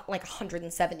 There's like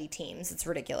 170 teams. It's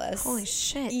ridiculous. Holy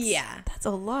shit. Yeah. That's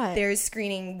a lot. There's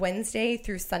screening Wednesday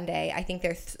through Sunday. I think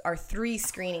there are 3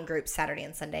 screening groups Saturday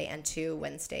and Sunday, and 2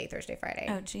 Wednesday, Thursday, Friday.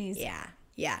 Oh, geez. Yeah.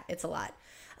 Yeah, it's a lot.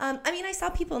 I saw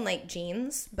people in like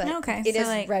jeans, but Okay, it so, is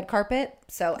like- red carpet.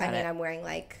 So, Got it. I'm wearing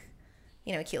like,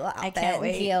 a cute little outfit can't and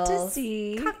wait to heels.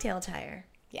 see. Cocktail attire.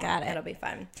 Yeah, Got it. It'll be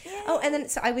fun. Oh, and then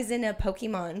so I was in a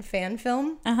Pokemon fan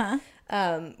film.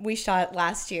 We shot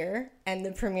last year, and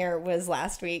the premiere was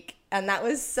last week, and that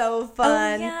was so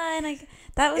fun. Oh, yeah. And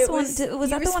that was one. Was you that were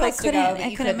the one I supposed to go,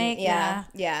 but you couldn't make? Yeah.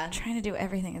 Trying to do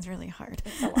everything is really hard.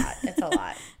 It's a lot. It's a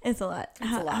lot. It's a lot.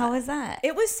 a lot. How was that?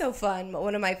 It was so fun.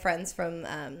 One of my friends from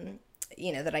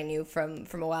that I knew from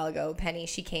a while ago, Penny,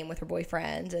 she came with her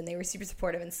boyfriend, and they were super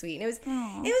supportive and sweet. And it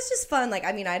was just fun. Like,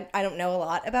 I mean, I don't know a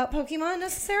lot about Pokemon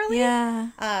necessarily. Yeah.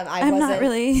 I'm not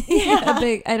really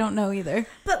I don't know either.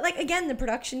 But, like, again, the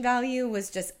production value was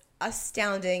just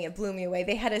astounding. It blew me away.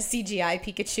 They had a CGI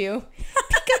Pikachu.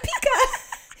 Pika.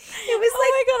 It was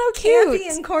my God, how campy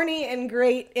cute. and corny and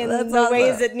great in That's the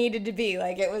ways awesome. it needed to be.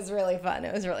 Like, it was really fun.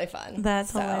 It was really fun.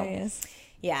 That's hilarious.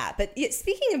 Yeah, but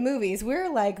speaking of movies, we're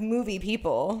like movie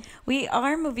people. We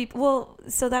are movie. Well,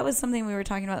 so that was something we were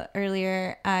talking about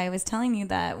earlier. I was telling you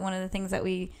that one of the things that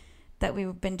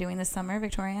we've been doing this summer,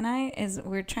 Victoria and I, is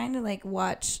we're trying to like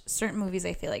watch certain movies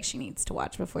I feel like she needs to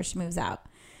watch before she moves out.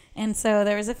 And so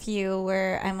there was a few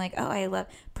where I'm like, oh, I love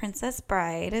Princess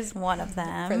Bride is one of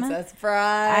them. Princess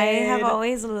Bride. I have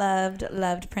always loved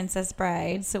Princess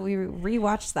Bride. So we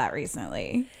rewatched that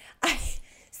recently.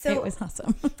 So it was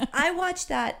awesome. I watched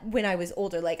that when I was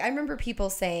older. Like, I remember people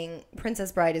saying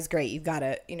Princess Bride is great. You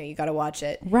gotta watch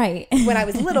it. Right. When I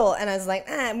was little, and I was like,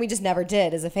 and we just never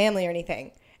did as a family or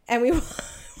anything. And we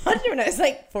watched it when I was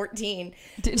like 14.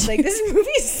 Like, this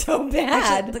movie is so bad.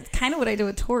 Actually, that's kind of what I did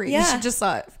with Tori. Yeah. She just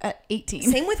saw it at 18.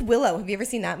 Same with Willow. Have you ever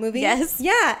seen that movie? Yes.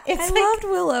 Yeah. I loved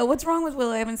Willow. What's wrong with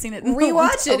Willow? I haven't seen it.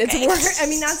 Rewatch it. Okay. It's worse. I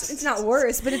mean, it's not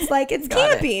worse, but it's like, it's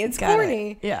campy. It's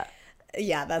corny. Yeah.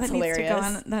 Yeah, that's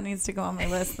hilarious. That needs to go on my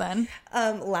list then.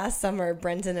 Last summer,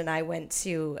 Brendan and I went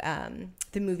to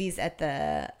the movies at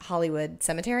the Hollywood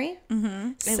Cemetery.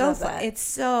 Mm-hmm. So fun. It's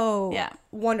so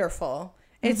wonderful.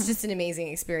 It's Mm-hmm. just an amazing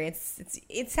experience.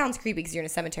 It sounds creepy because you're in a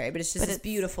cemetery, but it's just this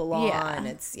beautiful lawn.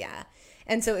 Yeah.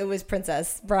 And so it was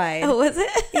Princess Bride. Oh, was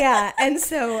it? Yeah. And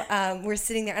so we're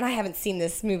sitting there, and I haven't seen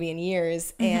this movie in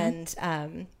years.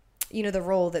 Mm-hmm. And the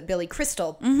role that Billy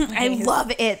Crystal. Mm-hmm. I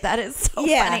love it. That is so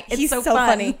funny. It's he's so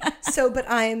funny. So, but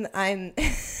I'm I'm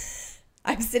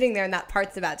sitting there, and that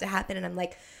part's about to happen, and I'm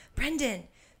like, Brendan.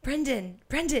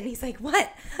 He's like,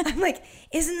 what? I'm like,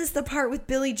 isn't this the part with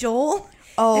Billy Joel?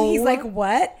 Oh. And he's like,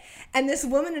 what? And this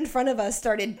woman in front of us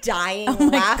started dying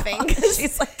laughing. Gosh,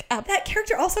 she's like, that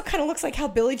character also kind of looks like how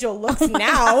Billy Joel looks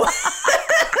now.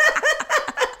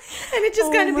 And it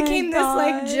just kind of became this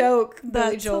like joke.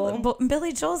 Billy Joel.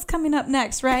 Billy Joel's coming up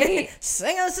next, right?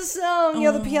 Sing us a song.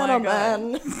 You're the piano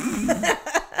man.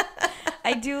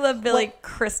 I do love Billy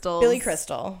Crystal's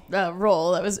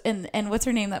role. That was and what's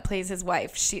her name that plays his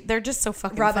wife? They're just so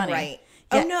fucking Robin funny. Wright.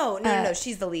 Yeah. Oh no,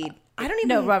 she's the lead. I don't even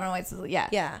know. Robin Wright's yeah.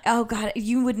 Yeah. Oh God,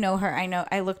 you would know her. I know.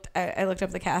 I looked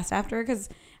up the cast after because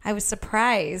I was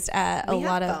surprised at a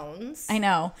lot of Bones. I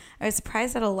know. I was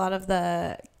surprised at a lot of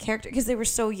the character because they were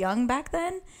so young back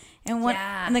then. And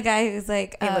and the guy who's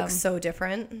like it looks so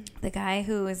different. The guy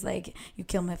who is like, you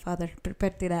killed my father,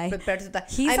 prepare to die.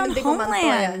 He's on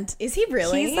Homeland. Is he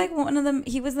really? He's like one of them.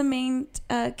 He was the main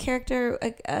character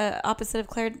opposite of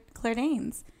Claire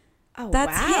Danes. Oh,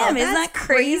 that's wow. him. Isn't that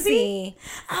crazy?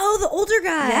 Oh, the older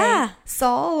guy. Yeah.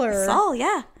 Saul,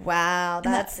 yeah. Wow,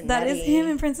 that is him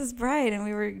in Princess Bride, and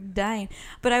we were dying.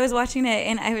 But I was watching it,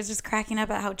 and I was just cracking up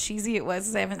at how cheesy it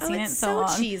was. I haven't seen it in so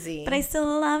long. Cheesy. But I still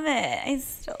love it.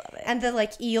 And the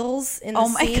like eels in the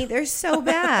sea, they're so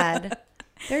bad.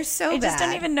 They're so bad. I just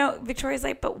don't even know. Victoria's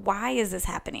like, but why is this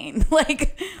happening?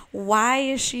 Like, why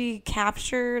is she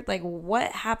captured? Like,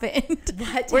 what happened?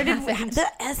 That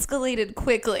escalated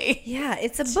quickly. Yeah,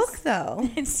 it's a book though.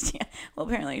 Well,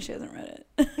 apparently she hasn't read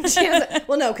it.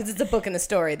 Well, no, because it's a book in the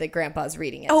story that Grandpa's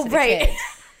reading it. Oh, right.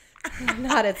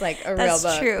 Not it's like a real book.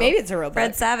 That's true. Maybe it's a real book.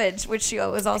 Fred Savage, which she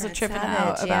was also tripping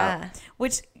out about. Yeah.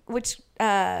 Which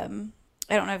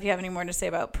I don't know if you have any more to say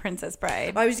about Princess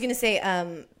Bride. I was just going to say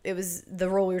it was the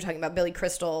role we were talking about, Billy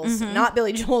Crystal's, not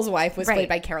Billy Joel's wife, was played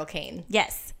by Carol Kane.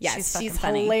 Yes. She's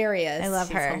hilarious. I love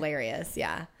her. She's hilarious,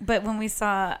 yeah. But when we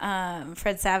saw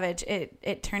Fred Savage,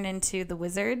 it turned into The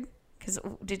Wizard. Because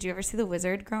did you ever see The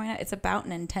Wizard growing up? It's about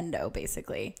Nintendo,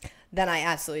 basically. Then I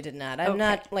absolutely did not. I'm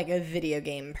not like a video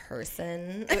game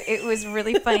person. It was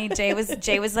really funny. Jay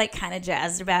was like kind of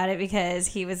jazzed about it because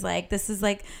he was like, this is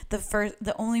like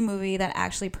the only movie that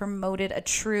actually promoted a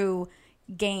true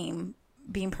game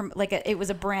being it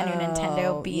was a brand new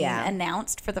Nintendo being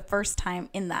announced for the first time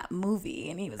in that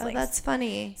movie. And he was like, that's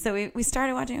funny. So we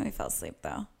started watching it and we fell asleep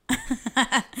though.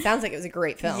 Sounds like it was a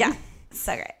great film. Yeah.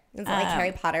 So great. Is it like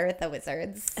Harry Potter with the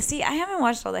wizards? See, I haven't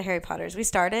watched all the Harry Potters. We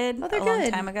started a long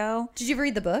time ago. Did you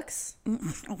read the books?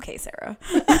 Okay, Sarah.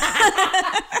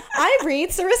 I read.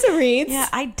 Sarissa reads. Yeah,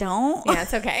 I don't. Yeah,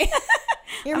 it's okay.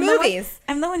 You're movies.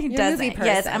 I'm the one who does it.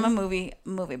 Yes, I'm a movie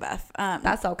buff.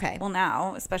 That's okay. Well,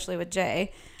 now, especially with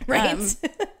Jay. Right.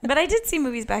 But I did see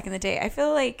movies back in the day. I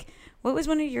feel like, what was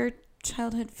one of your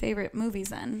childhood favorite movies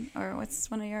then? Or what's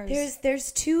one of yours?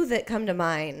 There's two that come to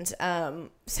mind.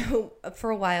 So for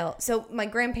a while, so my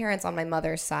grandparents on my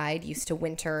mother's side used to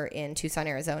winter in Tucson,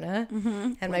 Arizona.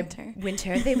 Mm-hmm. And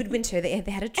they would winter. They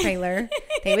had a trailer.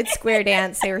 They would square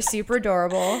dance. They were super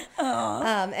adorable.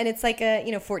 And it's like a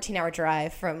 14-hour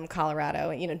drive from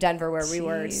Colorado, Denver, where we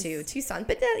were, to Tucson.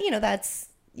 But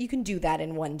you can do that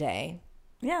in one day.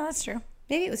 Yeah, that's true.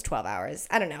 Maybe it was 12 hours.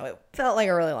 I don't know. It felt like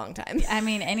a really long time. I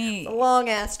mean, a long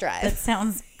ass drive.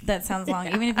 That sounds long.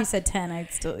 Even if you said 10,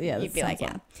 I'd still, you'd be like,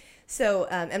 yeah. So,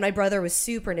 and my brother was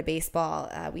super into baseball.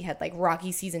 We had like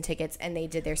Rocky season tickets, and they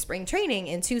did their spring training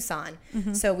in Tucson.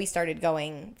 Mm-hmm. So we started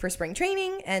going for spring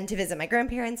training and to visit my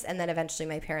grandparents. And then eventually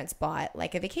my parents bought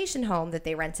like a vacation home that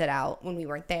they rented out when we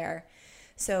weren't there.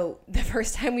 So the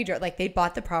first time we drove, like they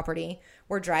bought the property,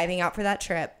 we're driving out for that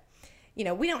trip.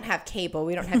 We don't have cable.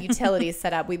 We don't have utilities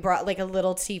set up. We brought like a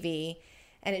little TV,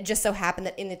 and it just so happened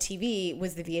that in the TV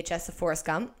was the VHS of Forrest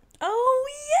Gump. Oh,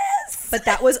 yes. But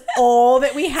that was all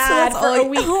that we had for a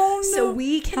week. Oh, no. So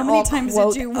we can How many times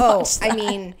did you watch that? I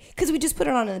mean, because we just put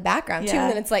it on in the background, too. And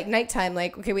then it's like nighttime,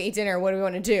 like, okay, we ate dinner. What do we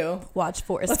want to do? Watch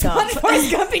Forrest Gump. Let's watch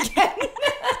Forrest Gump again.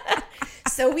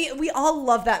 So we all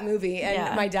love that movie.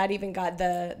 And my dad even got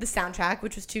the soundtrack,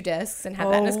 which was 2 discs, and had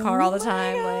that in his car all the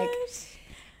time. Gosh. Like...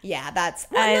 Yeah, that's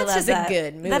just a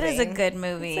good movie. That is a good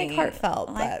movie. It's like heartfelt.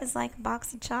 Life is like a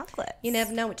box of chocolates. You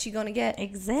never know what you're going to get.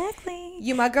 Exactly.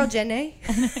 You my girl, Jenny.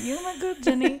 You my girl,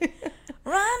 Jenny.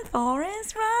 Run,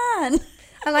 Forrest, run.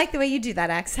 I like the way you do that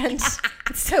accent.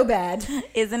 It's so bad.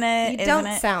 Isn't it? You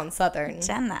don't sound Southern.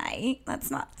 Jenny.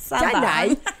 That's not Southern.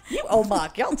 Jenny. You my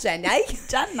girl, Jenny.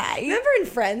 Jenny. Remember in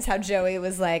Friends how Joey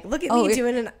was like, look at me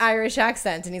doing an Irish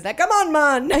accent. And he's like, come on,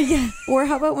 man. Yeah. Or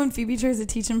how about when Phoebe tries to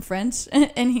teach him French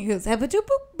and he goes, have a boop,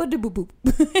 boop, boop,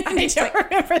 boop. I don't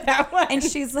remember that one. And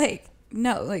she's like,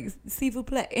 no, like, s'il vous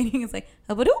plaît. And he's like,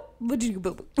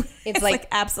 it's like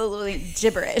absolutely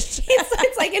gibberish.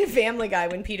 It's like in Family Guy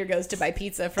when Peter goes to buy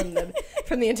pizza from the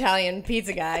Italian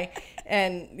pizza guy,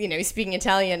 and he's speaking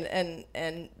Italian,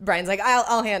 and Brian's like,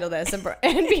 I'll handle this, and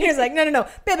Peter's like, no,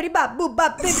 bibbidi bop boop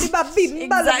bop bibbidi bop beep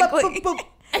exactly. boop boop.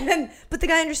 And then, but the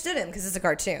guy understood him because it's a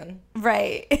cartoon.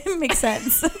 Right. It makes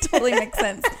sense. It totally makes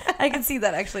sense. I can see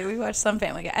that, actually. We watch some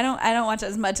Family Guy. I don't watch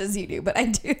as much as you do, but I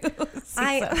do.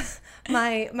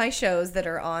 My shows that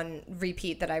are on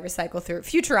repeat that I recycle through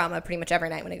Futurama pretty much every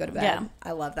night when I go to bed. Yeah.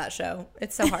 I love that show.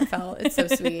 It's so heartfelt. It's so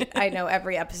sweet. I know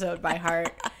every episode by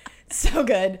heart. So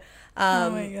good. Oh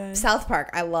my God. South Park,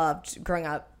 I loved growing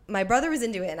up. My brother was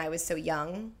into it, and I was so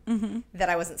young that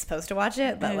I wasn't supposed to watch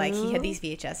it. But like he had these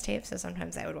VHS tapes, so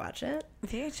sometimes I would watch it.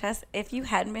 VHS. If you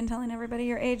hadn't been telling everybody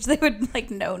your age, they would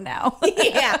like know now.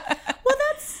 Yeah. Well,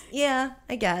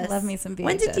 I guess. Love me some VHS.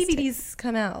 When did DVDs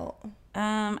come out?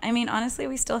 I mean, honestly,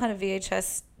 we still had a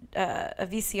VHS, a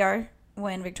VCR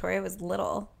when Victoria was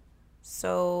little.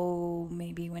 So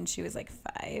maybe when she was like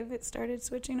 5, it started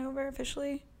switching over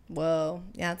officially. Whoa.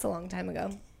 Yeah, it's a long time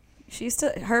ago. She used to,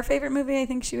 her favorite movie, I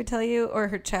think she would tell you, or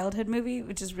her childhood movie,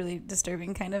 which is really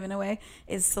disturbing kind of in a way,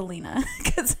 is Selena.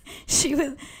 Because she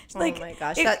was like... Oh my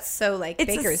gosh, that's so like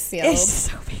Bakersfield. It's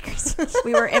so Bakersfield.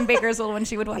 We were in Bakersfield when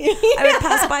she would watch. I would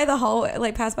pass by the hallway,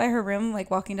 like pass by her room, like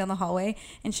walking down the hallway,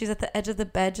 and she's at the edge of the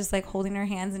bed just like holding her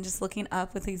hands and just looking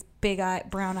up with these big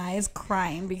brown eyes,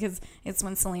 crying because it's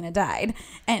when Selena died.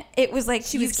 And it was like...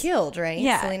 She was killed, right?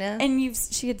 Yeah. Selena? And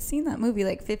she had seen that movie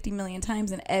like 50 million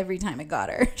times, and every time it got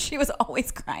her, she was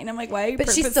always crying. I'm like, why are you?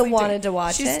 But she still wanted to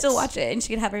watch it. She'd still watch it, and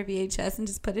she'd have her VHS and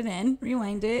just put it in,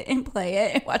 rewind it, and play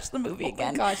it, and watch the movie again.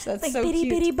 Oh my gosh, that's like, so bitty, cute.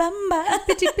 Bitty bumba.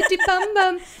 Bitty bitty bum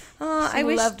bum. I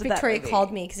wish loved Victoria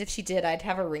called me, because if she did, I'd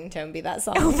have her ringtone be that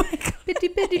song. Oh my God. Bitty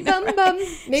bitty bum bum.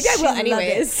 Maybe I will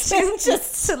anyways. She's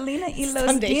just Selena y los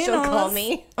Someday Dinos. she'll call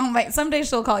me. Oh my! Someday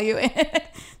she'll call you.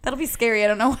 That'll be scary. I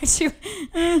don't know why she.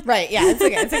 Right? Yeah. It's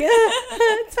okay. It's okay.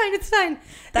 It's fine. It's fine.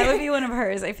 That would be one of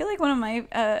hers. I feel like one of my.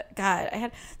 God, I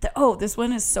had. This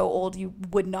one is so old you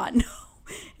would not know.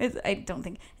 I don't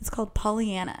think it's called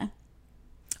Pollyanna.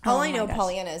 All I know,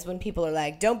 Pollyanna, is when people are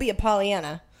like, "Don't be a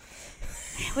Pollyanna."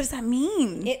 What does that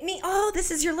mean?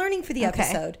 This is your learning for the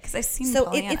episode. Because I've seen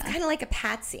Pollyanna. It's kind of like a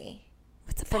patsy.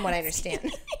 From what I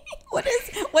understand. What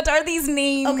are these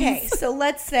names? Okay, so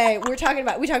let's say we talked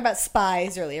about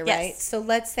spies earlier, right? Yes. So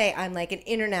let's say I'm like an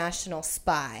international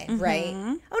spy, right?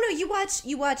 Oh no, you watch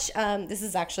this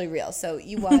is actually real. So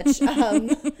you watch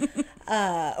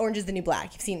Orange is the New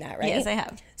Black. You've seen that, right? Yes, I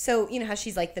have. So you know how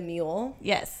she's like the mule?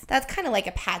 Yes. That's kind of like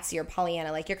a patsy or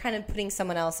Pollyanna. Like you're kind of putting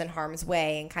someone else in harm's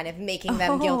way and kind of making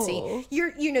them guilty.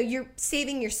 You're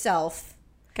saving yourself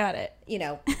Got it. You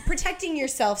know, protecting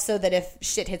yourself so that if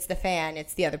shit hits the fan,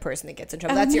 it's the other person that gets in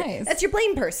trouble. Oh, That's nice. that's your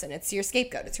blame person. It's your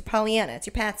scapegoat. It's your Pollyanna. It's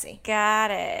your Patsy.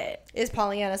 Got it. Is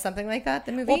Pollyanna something like that,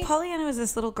 the movie? Well, Pollyanna was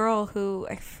this little girl who,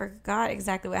 I forgot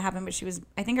exactly what happened, but she was,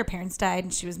 I think her parents died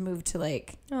and she was moved to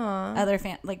like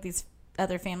these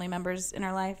other family members in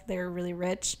her life. They were really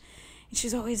rich. And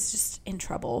she's always just in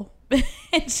trouble.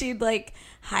 And she'd like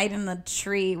hide in the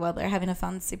tree while they're having a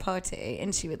fancy party,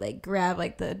 and she would like grab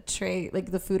like the tray,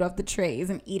 like the food off the trays,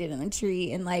 and eat it in the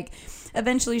tree. And like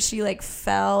eventually she like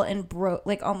fell and broke,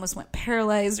 like almost went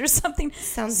paralyzed or something.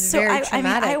 Sounds very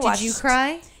traumatic. I watched, did you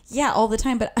cry? Yeah, all the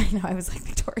time. But I know I was like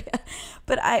Victoria.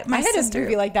 But I had a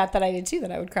movie like that I did too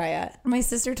that I would cry at. My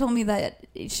sister told me that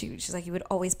she's like, you would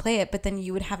always play it, but then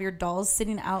you would have your dolls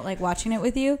sitting out like watching it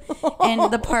with you.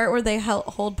 And the part where they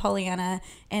hold Pollyanna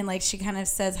and like she kind of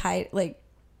says hide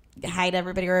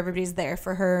everybody, or everybody's there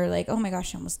for her, like, oh my gosh,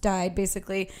 she almost died.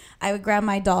 Basically, I would grab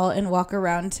my doll and walk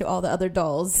around to all the other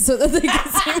dolls so that they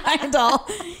could see my doll.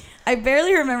 I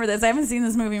barely remember this. I haven't seen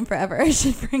this movie in forever. I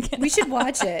should bring it. We should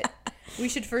watch it. We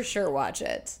should for sure watch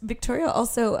it. Victoria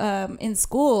also, in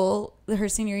school, her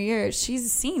senior year,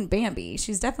 she's seen Bambi.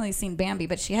 She's definitely seen Bambi,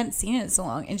 but she hadn't seen it in so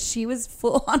long, and she was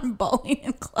full on bawling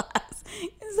in class.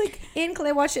 It's like, and can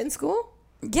they watch it in school?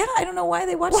 Yeah, I don't know why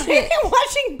they watched Why are they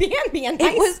watching Bambi in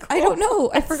high school? I don't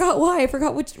know. I forgot why. I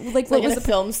forgot which, like what was in a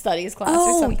film studies class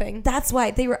or something. That's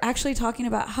why they were actually talking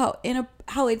about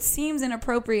how it seems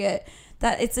inappropriate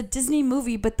that it's a Disney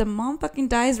movie, but the mom fucking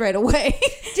dies right away.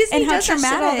 Disney and how does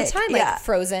traumatic. that shit all the time, like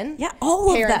Frozen. Yeah, all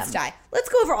of them. Parents die. Let's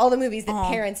go over all the movies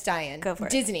that parents die in. Go for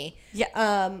it. Disney.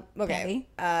 Yeah. Okay.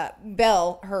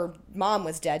 Belle, her mom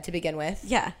was dead to begin with.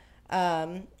 Yeah.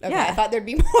 Okay. Yeah. I thought there'd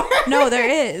be more. No, there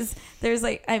is. There's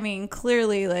like, I mean,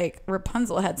 clearly like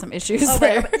Rapunzel had some issues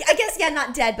there. Right. I guess,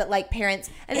 not dead, but like parents,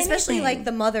 and especially Anything. like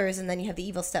the mothers, and then you have the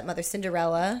evil stepmother,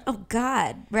 Cinderella. Oh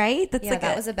God, right? That's like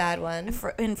that was a bad one.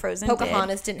 In Frozen.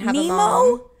 Pocahontas didn't have Nemo? a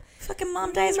mom. Fucking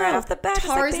mom dies right off the bat.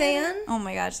 Tarzan. Oh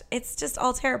my gosh, it's just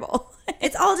all terrible.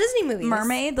 It's all Disney movies.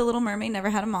 Mermaid, the Little Mermaid,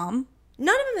 never had a mom.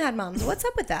 None of them had moms. What's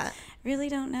up with that? Really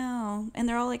don't know. And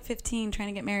they're all like 15 trying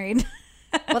to get married.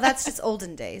 Well, that's just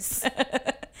olden days.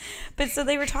 But so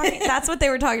they were talking, that's what they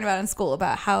were talking about in school,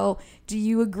 about how, do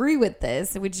you agree with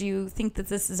this? Would you think that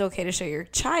this is okay to show your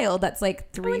child that's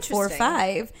like 3, 4,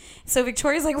 5? So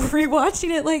Victoria's like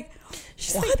rewatching it like,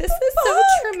 she's like, this is so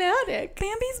traumatic.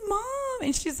 Bambi's mom.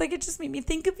 And she's like, it just made me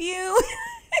think of you.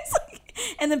 It's like,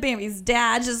 and then Bambi's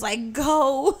dad just like,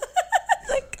 go.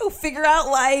 Like, go figure out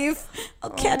life.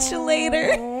 I'll catch you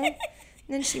later. And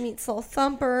then she meets Little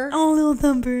Thumper. Oh, Little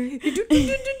Thumper.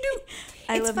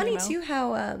 It's funny too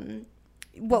how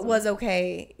what was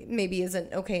okay maybe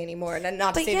isn't okay anymore. And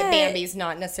not to say that Bambi's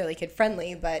not necessarily kid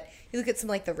friendly, but you look at some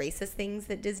like the racist things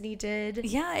that Disney did.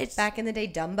 Yeah, it's back in the day.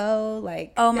 Dumbo,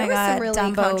 like, oh my god, some really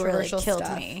Dumbo controversial really killed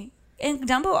stuff. me. And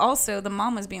Dumbo also, the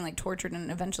mom was being like tortured and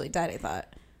eventually died. I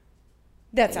thought.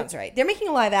 That sounds right. They're making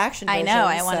a live action version. I know.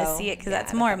 I want to see it because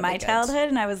that's more of my childhood.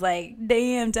 And I was like,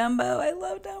 damn, Dumbo. I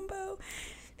love Dumbo.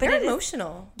 But they're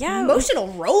emotional. Yeah. Emotional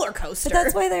roller coaster. But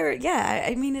that's why they were,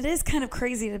 I mean, it is kind of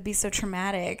crazy to be so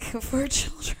traumatic for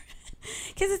children.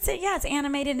 Because it's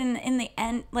animated in the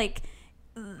end, like,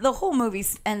 the whole movie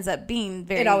ends up being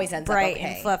very bright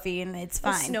and fluffy, and it's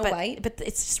fine. Snow White. But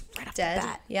it's just right off dead. the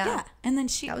bat. Yeah. And then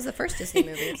that was the first Disney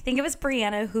movie. I think it was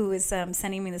Brianna who was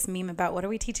sending me this meme about, what are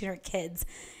we teaching our kids?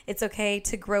 It's okay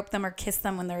to grope them or kiss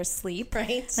them when they're asleep.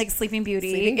 Right. Like Sleeping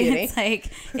Beauty. Sleeping Beauty. It's like,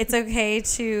 it's okay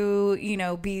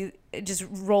to, just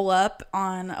roll up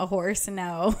on a horse and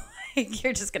now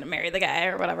you're just going to marry the guy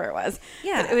or whatever it was.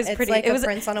 Yeah. But it was pretty. Like it was a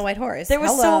prince on a white horse. There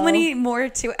was so many more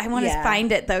to it. I want to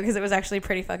find it though, because it was actually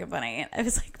pretty fucking funny. I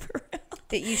was like, for real.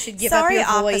 That you should give up your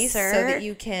voice officer. so that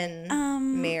you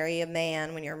can marry a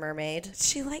man when you're a mermaid.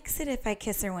 She likes it if I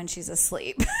kiss her when she's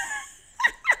asleep.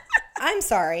 I'm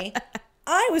sorry.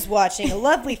 I was watching a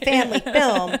lovely family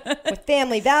film with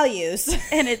family values.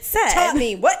 And it said... taught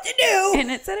me what to do. And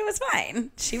it said it was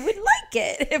fine. She would like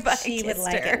it if I kissed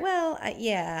her. Well,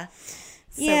 yeah.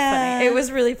 So funny. It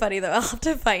was really funny, though. I'll have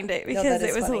to find it because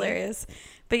it was hilarious.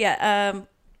 But yeah, what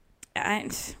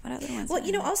other ones?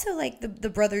 Well, also like the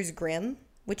Brothers Grimm,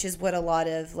 which is what a lot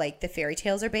of like the fairy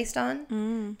tales are based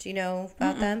on. Do you know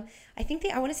about them? I think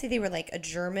I want to say they were like a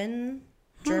German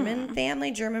family,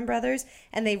 German brothers,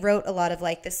 and they wrote a lot of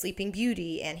like the Sleeping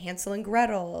Beauty and Hansel and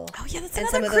Gretel. Oh yeah, that's and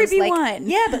another some of creepy those, one.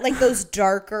 Yeah, but like those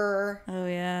darker. Oh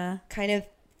yeah. Kind of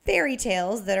fairy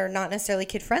tales that are not necessarily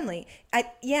kid friendly.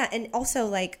 And also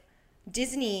like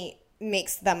Disney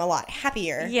makes them a lot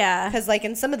happier. Yeah. Because like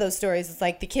in some of those stories, it's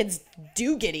like the kids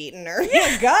do get eaten or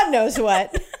God knows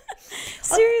what.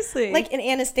 Seriously. Like in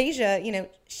Anastasia, you know,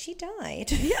 she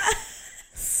died. Yeah.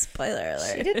 Spoiler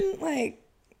alert. She didn't like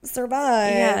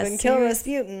survive and kill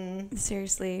Rasputin.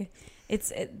 Seriously.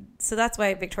 So that's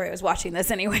why Victoria was watching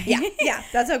this anyway. Yeah,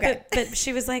 that's okay. But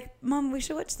she was like, Mom, we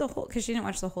should watch the whole, because she didn't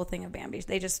watch the whole thing of Bambi.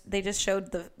 They just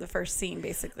showed the first scene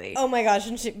basically. Oh my gosh,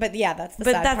 but yeah, that's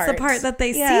the part that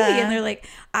they see, and they're like,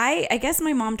 I guess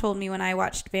my mom told me when I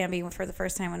watched Bambi for the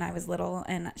first time when I was little,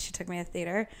 and she took me to the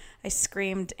theater, I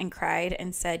screamed and cried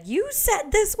and said, "You said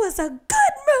this was a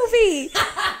good movie,"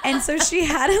 and so she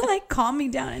had to like calm me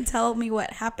down and tell me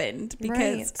what happened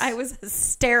because I was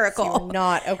hysterical. So you're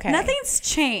not okay. Nothing's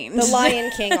changed. The Lion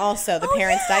King also, the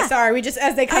parents die. Sorry, we just,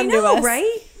 as they come to us.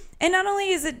 Right? And not only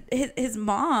is it his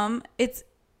mom,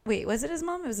 was it his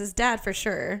mom? It was his dad for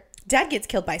sure. Dad gets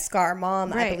killed by Scar.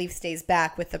 Mom, I believe, stays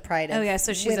back with the pride of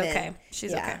so she's women. okay.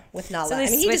 She's okay. With Nala. So I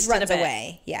mean, he just runs it a bit.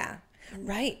 away. Yeah.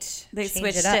 Right. They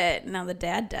switched it. Now the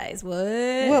dad dies.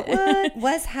 What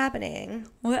was happening?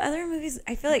 What other movies?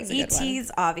 I feel like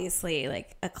E.T.'s obviously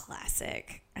like a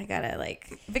classic. I gotta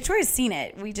Victoria's seen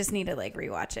it. We just need to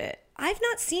rewatch it. I've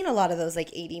not seen a lot of those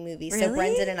 80 movies. Really? So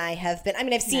Brendan and I have been,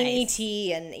 I've seen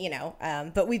E.T.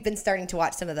 and, but we've been starting to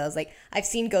watch some of those. I've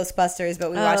seen Ghostbusters,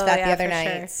 but we watched that the other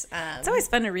night. Sure. It's always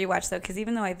fun to rewatch though, because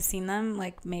even though I've seen them,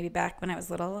 maybe back when I was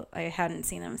little, I hadn't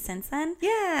seen them since then.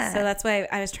 Yeah. So that's why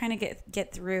I was trying to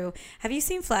get through. Have you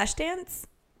seen Flashdance?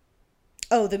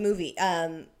 Oh, the movie.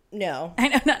 No. I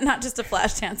know, not just a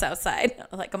flash dance outside,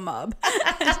 like a mob.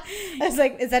 I was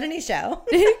like, is that a new show?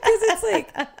 Because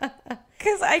it's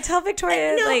because I tell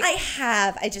Victoria, no, I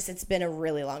have. It's been a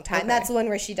really long time. Okay. That's the one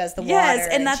where she does the water. Yes,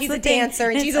 and that's she's the a dancer,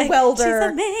 and it's she's a welder. She's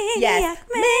a maniac,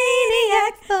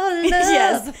 maniac for love.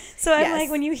 Yes. So I'm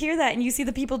like, when you hear that and you see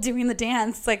the people doing the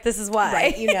dance, this is why.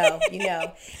 Right, you know.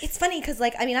 It's funny because,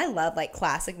 I love,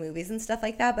 classic movies and stuff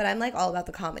like that, but I'm, all about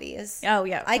the comedies. Oh,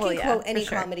 yeah. I can quote any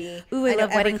comedy. Ooh, I love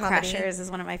Wedding Crashers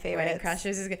is one of my favorites. Wedding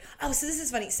Crashers is good. Oh, so this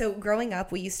is funny. So growing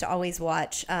up, we used to always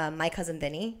watch My Cousin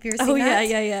Vinny. Have you ever seen that?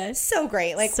 Yeah. So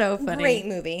great. So funny. Great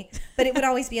movie. But it would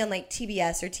always be on,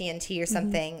 TBS or TNT or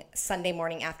something Sunday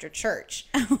morning after church.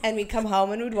 And we'd come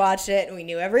home and we'd watch it, and we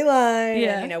knew every line.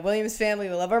 Yeah. And, Williams family,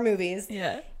 we love our movies.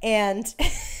 Yeah. And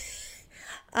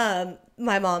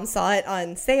my mom saw it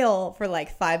on sale for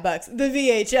 $5, the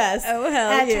VHS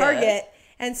at Target.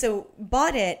 And so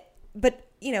bought it, but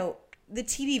the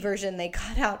TV version, they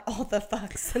cut out all the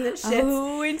fucks and the shits.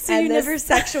 Oh, and so and you never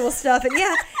sexual stuff. And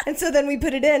and so then we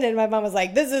put it in, and my mom was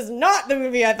like, "This is not the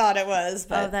movie I thought it was."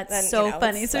 But that's then, so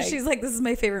funny. So she's like, "This is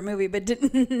my favorite movie," but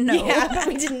didn't know. Yeah,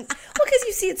 we didn't. Well, because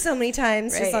you see it so many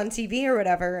times just on TV or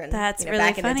whatever. And that's really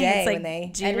back funny. in the day it's when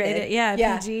they G-rated,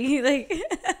 PG.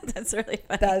 That's really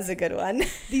funny. That was a good one.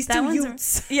 These two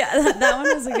youths. That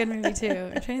one was a good movie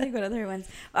too. I'm trying to think what other ones.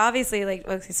 Obviously,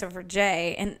 so for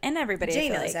Jay and everybody, Jay I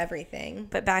feel knows everything.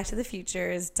 But Back to the Future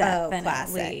is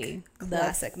definitely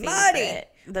classic.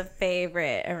 the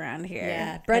favorite around here.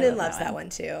 Yeah, Brendan loves that one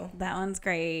too. That one's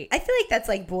great. I feel like that's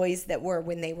boys that were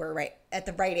when they were right at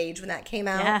the right age when that came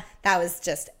out. Yeah. That was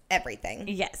just everything.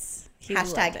 Yes.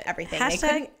 Hashtag everything.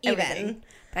 Hashtag everything. Even.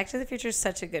 Back to the Future is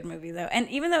such a good movie though, and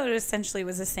even though it essentially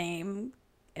was the same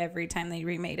every time they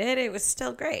remade it, it was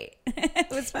still great. It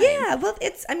was fine. Yeah, well,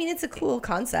 it's a cool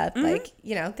concept.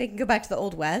 Mm-hmm. They can go back to the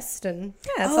Old West, and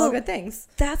it's all good things.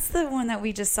 That's the one that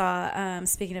we just saw.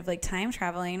 Speaking of time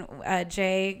traveling,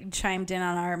 Jay chimed in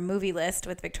on our movie list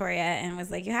with Victoria and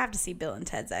was like, "You have to see Bill and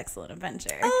Ted's Excellent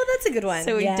Adventure." Oh, that's a good one.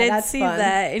 So we did see fun.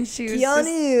 That, and she was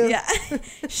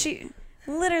Keanu. She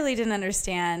literally didn't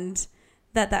understand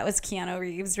that was Keanu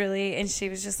Reeves, really, and she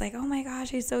was just like, "Oh my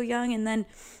gosh, he's so young." And then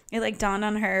it dawned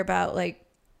on her about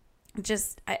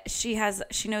she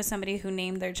knows somebody who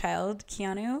named their child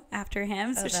Keanu after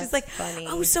him, so she's like, funny.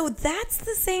 "Oh, so that's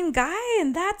the same guy,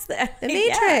 and that's the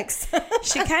Matrix."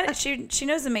 She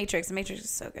knows the Matrix. The Matrix is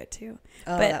so good too.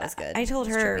 Oh, but that was good. I told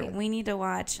her we need to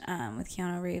watch with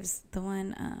Keanu Reeves the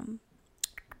one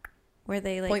where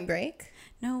they Point Break.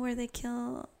 No, where they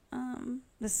kill.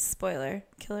 This is a spoiler.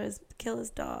 Kill his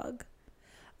dog.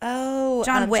 Oh,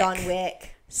 John Wick. John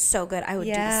Wick. So good. I would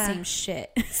do the same shit.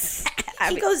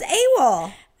 He goes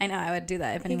AWOL. I know. I would do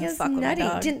that if anyone goes fucked with my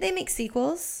dog. Didn't they make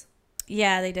sequels?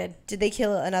 Yeah, they did. Did they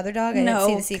kill another dog? I no,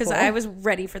 didn't see the sequel. because I was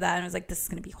ready for that, and I was like, "This is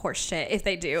gonna be horse shit if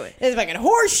they do it." It's fucking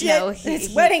horse shit. No,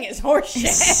 his wedding is horse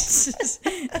shit.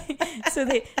 So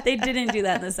they didn't do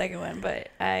that in the second one, but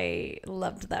I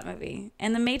loved that movie.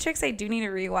 And The Matrix, I do need to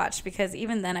rewatch because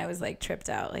even then I was tripped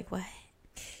out. What?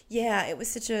 Yeah, it was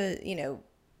such a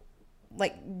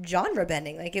genre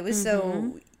bending. It was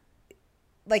so.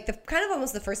 The kind of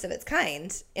almost the first of its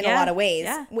kind in a lot of ways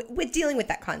with dealing with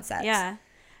that concept. Yeah.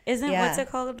 Isn't what's it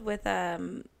called with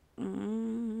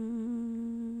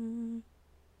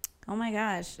Oh my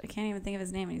gosh, I can't even think of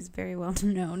his name. He's very well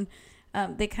known.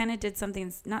 They kind of did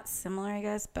something not similar, I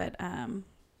guess, but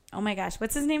oh my gosh,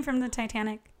 what's his name from the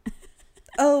Titanic?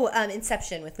 Oh,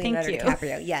 Inception with Leonardo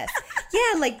DiCaprio. Yes,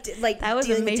 yeah, like that was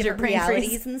dealing a with major different brain realities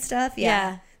freeze. and stuff.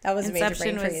 Yeah, that was Inception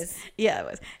a major brain freeze. Yeah, it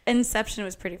was. Inception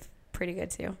was pretty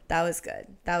good too. That was good.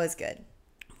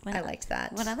 I liked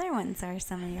that. What other ones are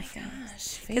some of your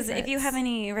favorites? Gosh, Because if you have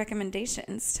any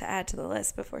recommendations to add to the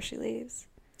list before she leaves.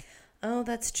 Oh,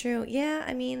 that's true. Yeah,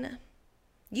 I mean,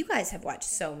 you guys have watched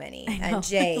so many. I know. And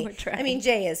Jay, We're trying. I mean,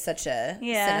 Jay is such a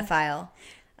cinephile.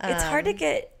 It's hard to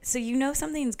get, so you know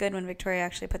something's good when Victoria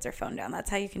actually puts her phone down. That's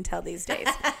how you can tell these days,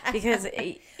 because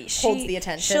she holds the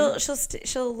attention.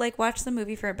 She'll like watch the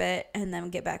movie for a bit and then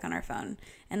get back on her phone,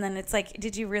 and then it's like,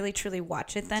 did you really truly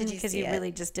watch it then? Because you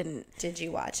really just didn't. Did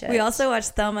you watch it? We also watched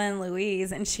Thelma and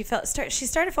Louise, and she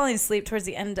started falling asleep towards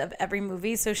the end of every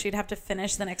movie, so she'd have to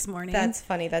finish the next morning. That's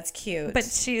funny. That's cute. But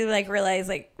she like realized,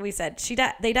 like we said,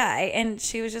 they die, and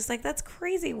she was just like, that's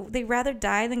crazy. They'd rather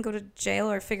die than go to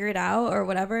jail or figure it out or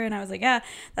whatever. And I was like, yeah,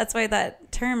 that's why that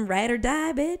term "ride or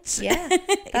die," bitch. Yeah,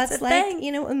 that's like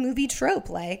thing. A movie trope,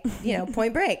 like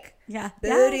Point Break. Yeah,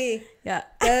 Bodhi. Yeah,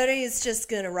 Bodhi is just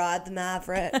gonna ride the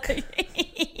Maverick.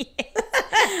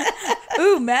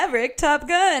 Ooh, Maverick, Top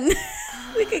Gun.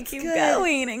 We could keep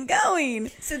going and going.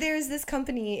 So there's this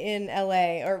company in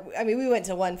LA, we went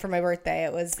to one for my birthday.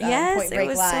 It was Point Break it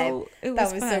was Live.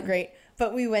 That was fun. so great.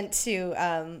 But we went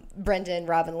to Brendan,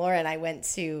 Rob, and Laura, and I went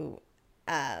to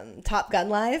Top Gun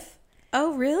Live.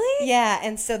 Oh, really? Yeah,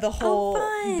 and so the whole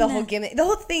gimmick, the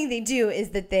whole thing they do is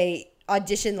that they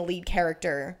audition the lead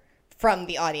character from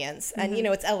the audience, and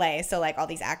it's LA, so like all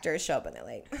these actors show up and they're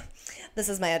like, "This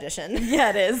is my audition." Yeah,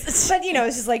 it is. But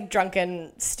it's just like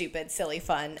drunken, stupid, silly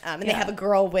fun. And they have a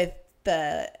girl with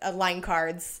the line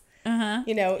cards, cue cards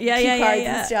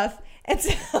and stuff. And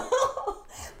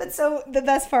so the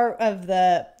best part of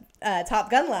the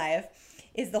Top Gun Live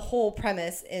is the whole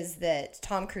premise is that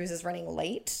Tom Cruise is running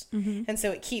late. And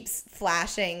so it keeps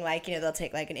flashing, like, they'll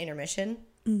take like an intermission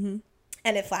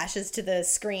and it flashes to the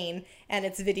screen and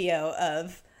it's video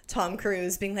of Tom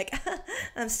Cruise being like,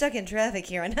 I'm stuck in traffic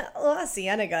here on La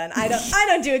Cienega. And I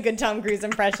don't do a good Tom Cruise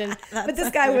impression, but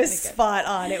this guy was spot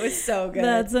on. It was so good.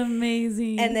 That's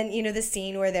amazing. And then, the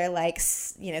scene where they're like,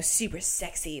 super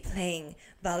sexy playing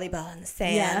volleyball in the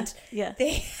sand. Yeah.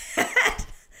 They had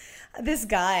this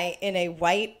guy in a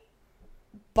white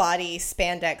body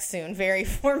spandex suit, very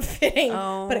form-fitting,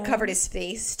 but it covered his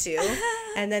face too.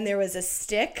 And then there was a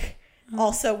stick,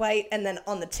 also white, and then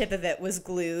on the tip of it was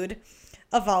glued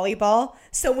a volleyball.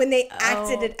 So when they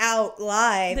acted it out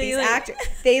live, these actors,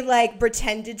 they like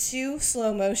pretended to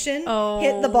slow motion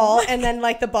hit the ball, and then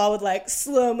like the ball would like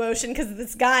slow motion because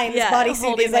this guy in his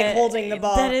bodysuit is like holding the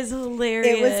ball. That is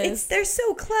hilarious. They're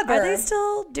so clever. Are they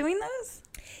still doing those?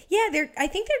 Yeah, I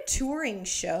think they're touring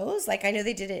shows. Like, I know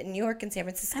they did it in New York and San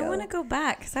Francisco. I want to go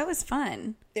back because that was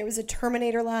fun. There was a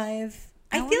Terminator Live.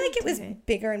 I feel like it was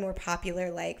bigger and more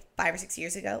popular like 5 or 6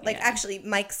 years ago. Like, actually,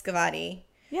 Mike Scavati.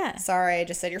 Yeah. Sorry, I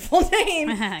just said your full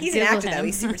name. He's an actor, though.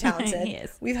 He's super talented. He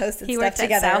is. We've hosted he stuff worked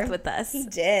together. At South with us. He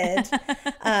did.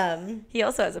 He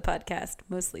also has a podcast,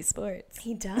 Mostly Sports.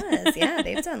 He does. Yeah,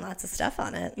 they've done lots of stuff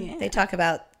on it. Yeah. They talk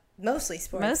about mostly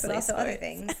sports, but also other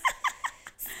things.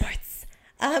 Sports.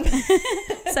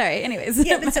 Sorry, anyways.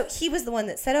 Yeah, but so he was the one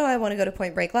that said, I want to go to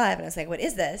Point Break Live. And I was like, what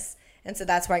is this? And so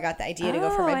that's where I got the idea to go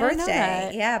for my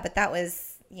birthday. Yeah, but that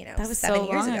was, that was 7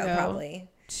 years ago, probably.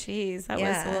 Jeez, that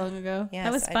was so long ago. Yeah,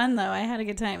 that was fun, though. I had a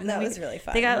good time. And that was really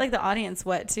fun. They got, like, the audience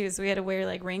wet, too, so we had to wear,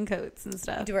 like, raincoats and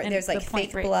stuff. There's, like,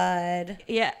 fake blood.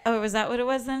 Yeah. Oh, was that what it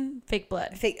was then? Fake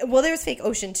blood. Well, there was fake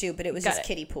ocean, too, but it was just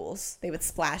kiddie pools. They would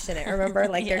splash in it, remember?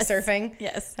 Like, they're surfing.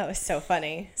 Yes. That was so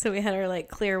funny. So we had our, like,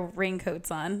 clear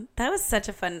raincoats on. That was such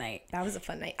a fun night. That was a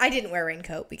fun night. I didn't wear a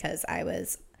raincoat because I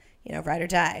was... ride or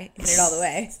die, hit it all the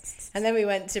way. And then we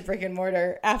went to Brick and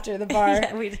Mortar after the bar.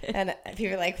 Yeah, we did. And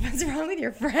people were like, what's wrong with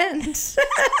your friend?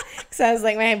 Because I was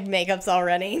like, my makeup's all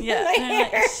running.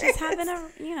 Yeah. She's having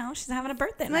a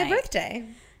birthday night. My birthday.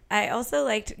 I also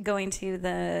liked going to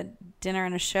the dinner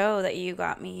and a show that you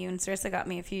and Sarissa got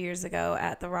me a few years ago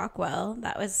at the Rockwell.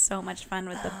 That was so much fun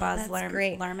with the Baz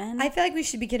Luhrmann. I feel like we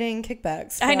should be getting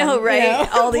kickbacks from, I know, right?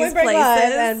 All these places.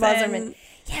 And Baz Luhrmann.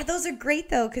 Yeah, those are great,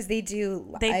 though, because they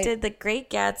do... They did The Great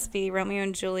Gatsby, Romeo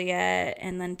and Juliet,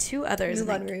 and then 2 others.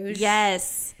 Moulin Rouge.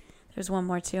 Yes. There's one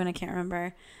more, too, and I can't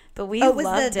remember. But we loved it.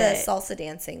 Oh, it was the salsa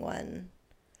dancing one.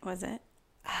 Was it?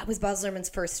 It was Baz Luhrmann's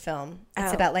first film.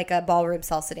 It's about, like, a ballroom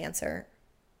salsa dancer.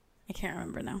 I can't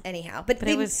remember now. Anyhow, but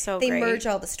it was so they great. merge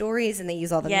all the stories and they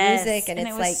use all the Yes, music, and it's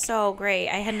it was like so great.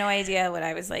 I had no idea what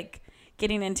I was like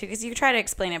getting into, because you try to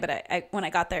explain it, but I when I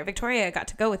got there, Victoria got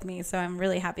to go with me, so I'm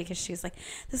really happy because she's like,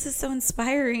 this is so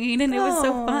inspiring, and it was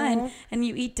so fun. And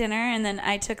you eat dinner, and then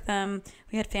I took them.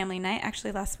 We had family night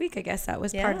actually last week. I guess that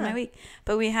was part of my week,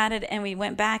 but we had it, and we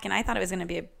went back, and I thought it was going to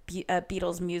be a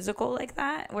Beatles musical like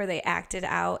that, where they acted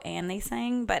out and they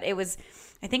sang, but it was.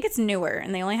 I think it's newer,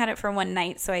 and they only had it for one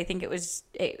night, so I think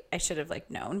I should have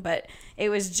like known, but it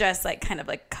was just like kind of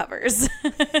like covers.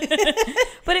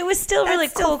 But it was still really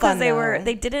cool because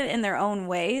they did it in their own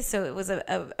way, so it was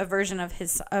a version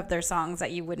of their songs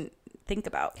that you wouldn't think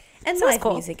about. And so live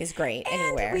music is great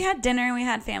anywhere. And we had dinner and we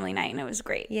had family night, and it was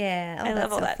great. Yeah, I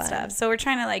love all that stuff. So we're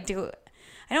trying to like do.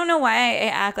 I don't know why I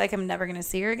act like I'm never going to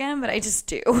see her again, but I just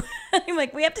do. I'm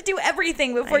like, we have to do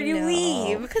everything before you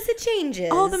leave. Because it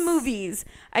changes. All the movies.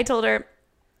 I told her,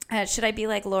 should I be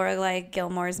like Lorelai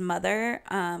Gilmore's mother?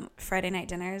 Friday night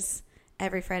dinners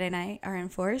every Friday night are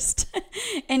enforced.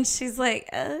 And she's like,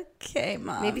 okay,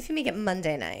 Mom. Maybe if you make it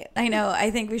Monday night. I know.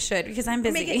 I think we should, because I'm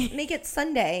busy. Make it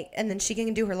Sunday, and then she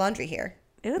can do her laundry here.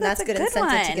 Ooh, and that's a good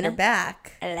incentive to get her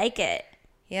back. I like it.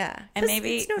 Yeah. And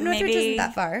maybe Northridge isn't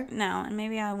that far. No, and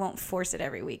maybe I won't force it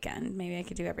every weekend. Maybe I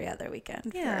could do every other weekend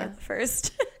for the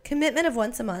first. Commitment of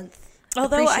once a month.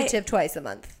 Although appreciative twice a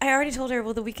month. I already told her,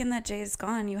 well, the weekend that Jay's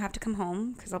gone, you have to come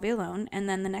home because I'll be alone. And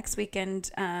then the next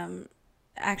weekend,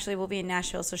 actually, we'll be in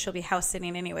Nashville, so she'll be house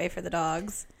sitting anyway for the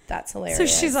dogs. That's hilarious. So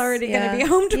she's already going to be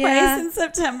home twice in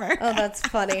September. Oh, that's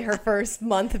funny. Her first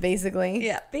month, basically.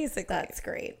 Yeah, basically. That's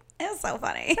great. It's so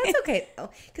funny. That's okay,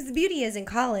 though. Because the beauty is in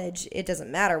college, it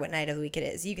doesn't matter what night of the week it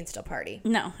is. You can still party.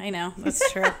 No, I know.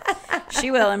 That's true.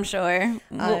 She will, I'm sure.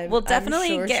 We'll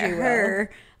definitely get her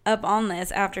up on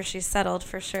this after she's settled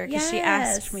for sure. Because she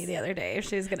asked me the other day if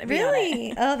she was going to be on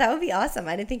it. Oh, that would be awesome.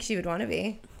 I didn't think she would want to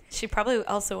be. She probably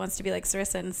also wants to be like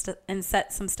Sarissa and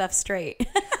set some stuff straight.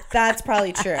 That's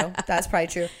probably true. That's probably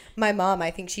true. My mom, I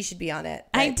think she should be on it.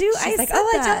 I do. She's like,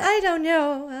 I don't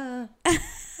know.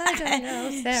 I don't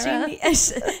know, Sarah.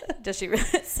 Does she?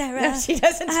 Sarah. No, she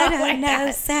doesn't talk like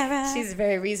that. Sarah. She's a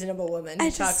very reasonable woman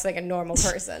who talks like a normal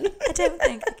person. I don't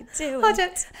think I could do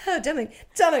it.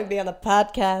 Don't make me on the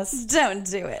podcast. Don't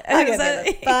do it. I'll get me on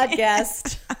the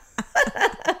podcast.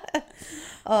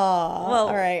 Oh, well,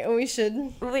 all right. We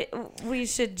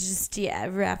should just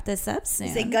wrap this up soon.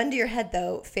 Say gun to your head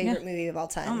though. Favorite movie of all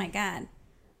time. Oh my god.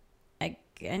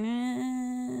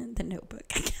 The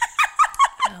Notebook.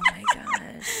 Oh my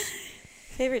gosh.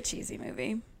 Favorite cheesy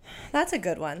movie. That's a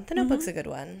good one. The Notebook's a good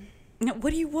one. No,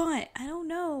 what do you want? I don't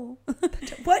know.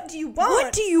 What do you want?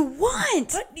 What do you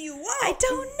want? What do you want? I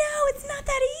don't know. It's not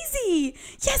that easy.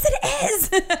 Yes, it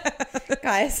is.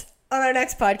 Guys, on our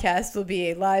next podcast will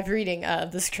be a live reading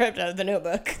of the script of The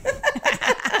Notebook.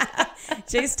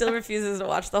 Jay still refuses to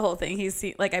watch the whole thing.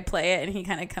 I play it and he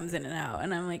kind of comes in and out,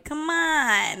 and I'm like, come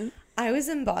on. I was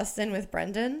in Boston with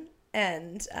Brendan,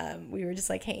 and we were just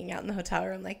like hanging out in the hotel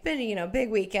room, like, big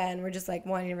weekend. We're just like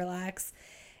wanting to relax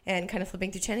and kind of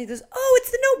flipping through channels. He goes, oh,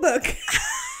 it's The Notebook.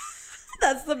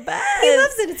 That's the best. He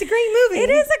loves it. It's a great movie. It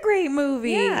is a great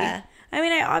movie. Yeah. I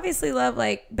mean, I obviously love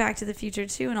like Back to the Future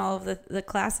 2 and all of the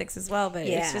classics as well, but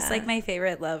it's just like my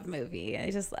favorite love movie. I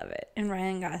just love it. And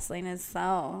Ryan Gosling is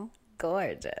so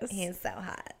gorgeous. He is so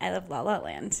hot. I love La La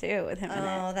Land too with him in it.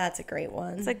 Oh, that's a great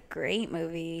one. It's a great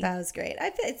movie. That was great.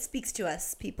 I feel it speaks to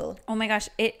us people. Oh my gosh,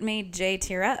 it made Jay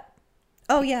tear up.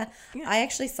 Oh yeah. I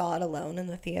actually saw it alone in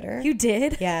the theater. You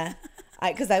did? Yeah.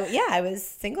 I was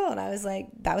single and I was like,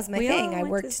 that was my thing. I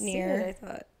worked near it, I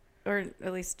thought, or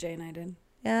at least Jay and I did.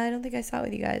 Yeah, I don't think I saw it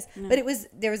with you guys. No. But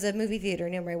there was a movie theater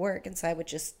near my work, and so I would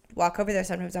just walk over there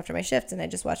sometimes after my shift, and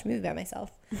I'd just watch a movie by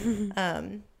myself.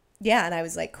 Yeah, and I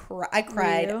was like, I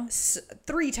cried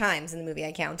 3 times in the movie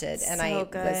I counted, and I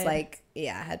was like, I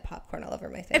had popcorn all over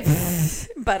my face.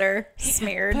 Butter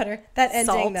smeared. Butter. That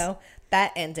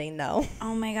ending though.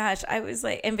 Oh my gosh, I was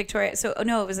like, and Victoria. So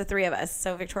no, it was the 3 of us.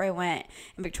 So Victoria went,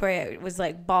 and Victoria was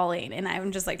like bawling, and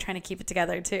I'm just like trying to keep it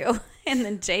together too. And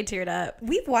then Jay teared up.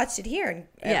 We've watched it here, and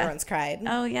everyone's cried.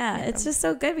 Oh yeah, it's just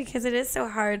so good because it is so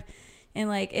hard. And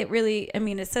like it really, I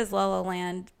mean, it says La La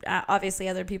Land. Obviously,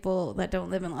 other people that don't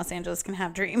live in Los Angeles can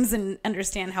have dreams and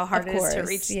understand how hard it is to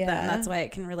reach them. That's why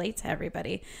it can relate to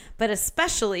everybody. But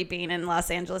especially being in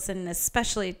Los Angeles, and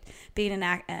especially being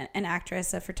an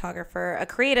actress, a photographer, a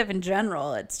creative in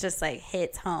general, it's just like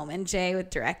hits home. And Jay with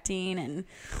directing and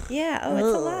it's a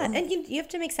lot, and you have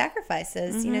to make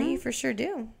sacrifices. You know, you for sure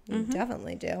do. You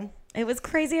definitely do. It was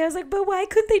crazy. I was like, but why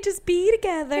couldn't they just be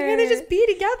together? Why couldn't they just be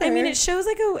together? I mean, it shows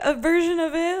like a version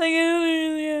of it. Like, I don't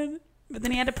understand. But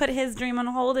then he had to put his dream on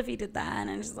hold if he did that. And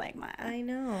I'm just like, man. I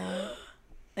know.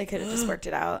 They could have just worked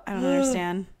it out. I don't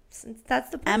understand. That's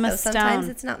the point, Emma though. Sometimes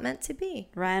Stone. it's not meant to be.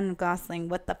 Ryan Gosling,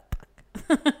 what the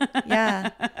fuck? Yeah.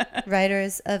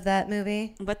 Writers of that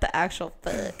movie. What the actual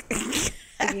fuck?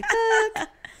 Fuck.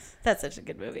 That's such a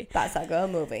good movie. That's a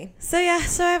good movie. So yeah,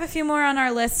 so I have a few more on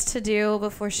our list to do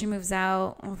before she moves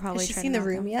out. We'll probably Has she try seen to The knock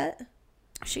Room them. yet?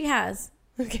 She has.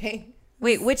 Okay.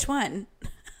 Wait, which one?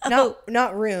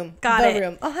 Not Room. Got the it.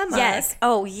 Room. Oh, hi, Mark. Yes.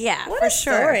 Oh yeah, What for a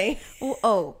sure. story.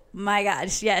 Oh my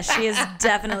gosh, yes, she has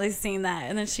definitely seen that.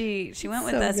 And then she went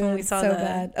with So us when we good, saw so the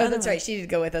bad. Oh, other that's one. right. She did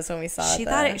go with us when we saw She it.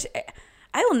 thought it.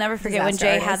 I will never forget when Disaster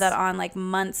Jay Artist. had that on like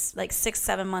months, like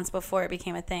 6-7 months before it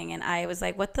became a thing, and I was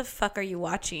like, "What the fuck are you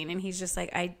watching?" And he's just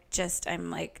like, I'm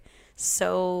like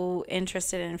so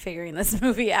interested in figuring this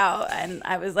movie out," and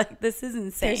I was like, "This is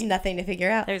insane." There's nothing to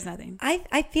figure out. There's nothing.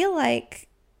 I feel like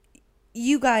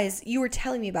you guys, you were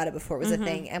telling me about it before it was a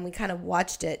thing, and we kind of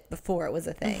watched it before it was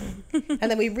a thing, and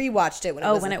then we rewatched it when it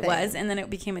was when a it thing. was, and then it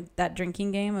became that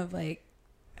drinking game of like,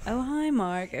 "Oh hi,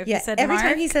 Mark." If Yeah, you said every Mark,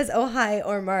 time he says "oh hi"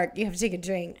 or "Mark," you have to take a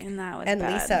drink. and that was And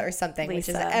bad. Lisa or something, which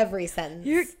is Lisa. every sentence.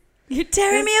 You're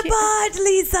tearing me apart,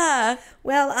 Lisa.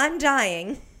 Well, I'm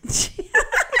dying.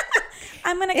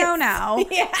 I'm gonna go now.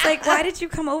 Yeah. It's like, why did you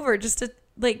come over just to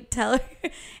like tell her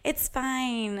it's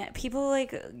fine? People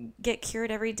like get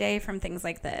cured every day from things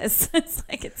like this. It's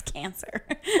like it's cancer.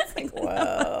 It's like,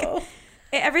 Whoa.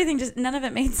 everything just none of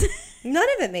it made sense. None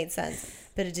of it made sense,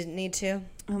 but it didn't need to.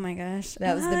 Oh my gosh,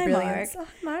 That was the Hi, brilliance. Mark.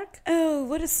 Oh, Mark. Oh,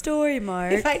 what a story,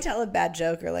 Mark. If I tell a bad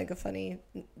joke or like a funny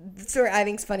story I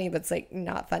think's funny, but it's like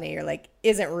not funny or like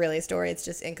isn't really a story, it's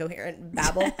just incoherent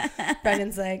babble.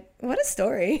 Brendan's like, "What a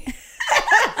story."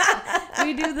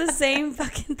 We do the same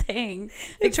fucking thing.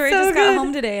 Victoria so just got good.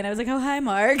 home today, and I was like, "Oh hi,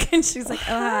 Mark," and she's like,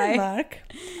 "Oh hi." Mark.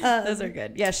 Those are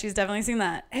good. Yeah, she's definitely seen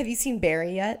that. Have you seen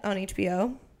Barry yet on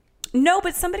HBO? No,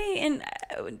 but somebody in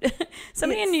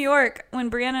New York, when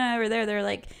Brianna and I were there, they were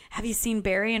like, "Have you seen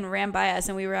Barry?" and ran by us,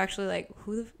 and we were actually like,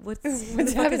 what's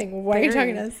What's happening? Why are you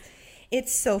talking to us?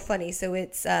 It's so funny. So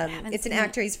it's an seen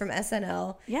actor. He's from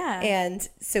SNL. Yeah. And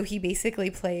so he basically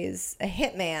plays a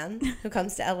hitman who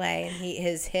comes to LA, and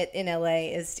his hit in LA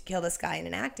is to kill this guy in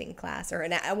an acting class or a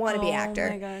wannabe actor.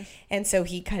 Oh my gosh. And so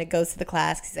he kind of goes to the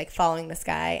class because he's like following this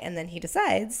guy, and then he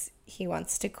decides he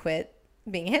wants to quit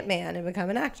being a hitman and become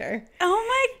an actor. Oh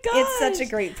my god! It's such a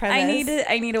great premise.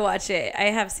 I need to watch it. I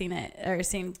have seen it or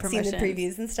seen promotions. Seen the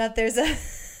previews and stuff.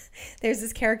 There's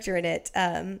this character in it,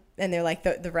 and they're like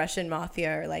the Russian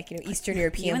mafia or like Eastern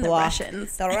European and the bloc.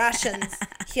 Russians. The Russians.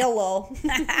 Hello.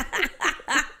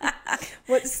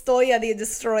 What Stoya the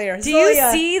Destroyer? Do you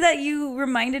see that you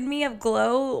reminded me of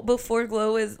Glow before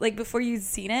Glow was like before you'd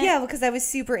seen it? Yeah, because I was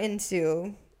super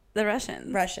into The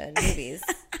Russians. Russian movies.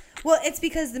 Well, it's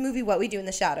because the movie What We Do in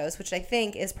the Shadows, which I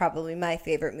think is probably my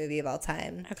favorite movie of all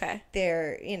time. Okay.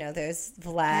 There's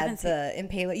Vlad the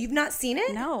Impaler. You've not seen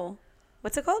it? No.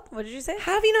 What's it called? What did you say?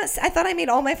 How have you not? I thought I made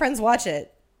all my friends watch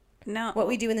it. No. What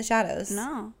We Do in the Shadows.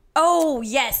 No. Oh,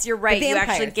 yes, you're right. You vampire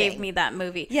actually gave thing. me that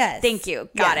movie. Yes. Thank you.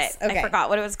 Got Yes. it. Okay. I forgot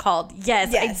what it was called. Yes,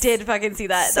 I Yes. did fucking see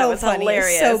that. So That was funny.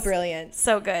 hilarious. So brilliant.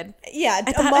 So good. Yeah, a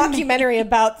mockumentary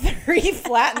about 3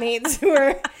 flatmates who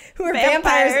are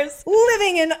vampires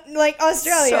living in like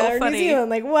Australia So or funny. New Zealand.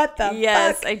 Like what the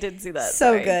Yes, fuck? I did see that.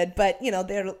 So Sorry. good, but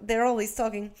they're always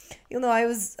talking. I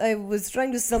was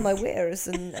trying to sell my wares,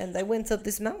 and I went up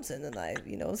this mountain, and I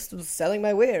was selling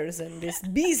my wares, and this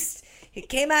beast he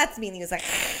came at me, and he was like,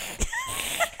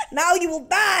 "Now you will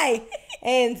die,"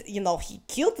 and he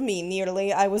killed me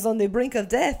nearly. I was on the brink of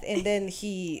death, and then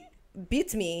he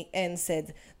bit me and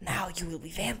said, "Now you will be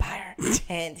vampire,"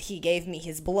 and he gave me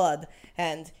his blood,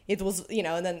 and it was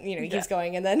and then he keeps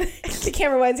going, and then the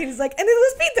camera winds and he's like, "And it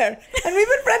was Peter, and we've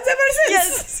been friends ever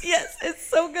since." Yes, it's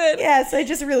so good. Yeah, so I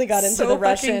just really got into So the fucking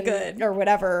Russian good. or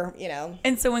whatever,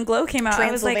 And so when Glow came out, I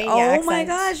was like, "Oh Transylvania my accent.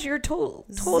 gosh, you're totally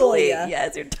Zoya.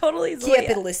 yes, you're totally Zoya."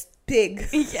 capitalist pig.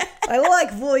 Yeah, I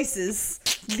like voices.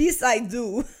 This I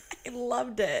do. I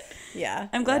loved it. Yeah.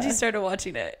 I'm glad you started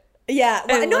watching it. Yeah.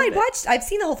 Well, no, loved it. I've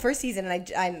seen the whole first season,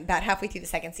 and I'm about halfway through the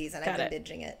second season. I've Got been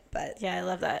binging it, but Yeah, I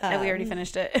love that. We already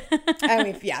finished it. I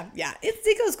mean, yeah.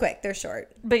 It goes quick. They're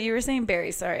short. But you were saying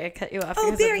Barry. Sorry, I cut you off. Oh,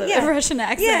 because Barry, of the yeah. Russian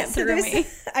accent Yeah, so threw me.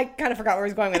 I kind of forgot where I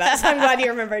was going with that, so I'm glad you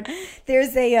remembered.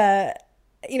 There's a,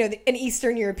 an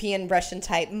Eastern European Russian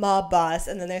type mob boss,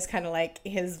 and then there's kind of like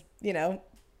his,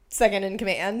 second in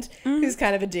command, who's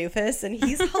kind of a doofus, and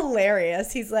he's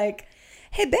hilarious. He's like,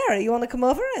 "Hey, Barry, you want to come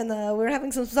over? And we're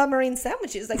having some submarine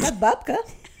sandwiches, like that babka."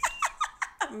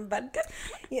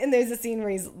 Yeah, and there's a scene where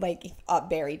he's like,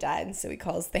 Barry died, and so he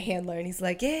calls the handler, and he's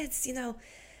like, "Yeah, it's,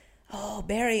 Oh,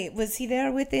 Barry, was he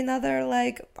there with another,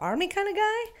 like, army kind of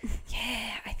guy?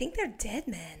 Yeah, I think they're dead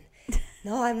men.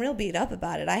 No, I'm real beat up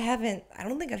about it. I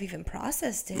don't think I've even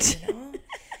processed it, you know?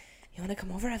 You want to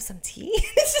come over, have some tea?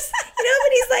 It's just, you know,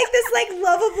 but he's like this, like,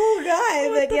 lovable guy,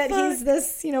 but yet he's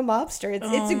this, you know, mobster.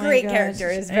 It's a great character.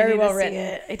 It's very well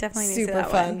written. I definitely need to see Super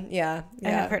that fun. one. Yeah. I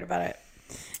have heard about it.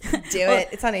 Do it.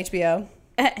 It's on HBO.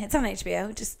 It's on HBO.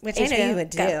 Which HBO, I know you would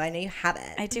do. go. I know you have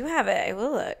it. I do have it. I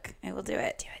will look. I will do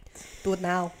it. Do it. Do it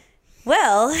now.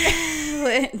 Well,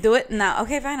 do it now.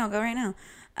 Okay, fine. I'll go right now.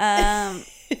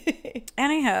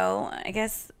 Anyhow, I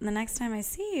guess the next time I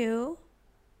see you,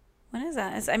 when is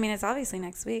that? It's obviously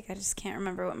next week. I just can't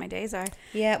remember what my days are.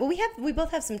 Yeah, well, we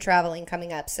both have some traveling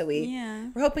coming up, so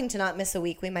we're hoping to not miss a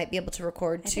week. We might be able to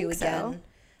record two again.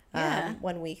 Yeah.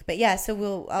 1 week, but yeah, so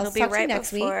I'll It'll be talk to right you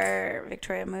next week. before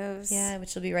Victoria moves. Yeah,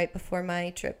 which will be right before my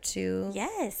trip to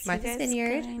Martha's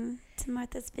Vineyard. Going to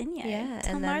Martha's Vineyard. Yeah,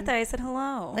 Tell and then- Martha I said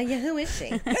hello. Yeah, who is she?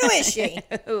 Who is she?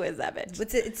 Who is that bitch?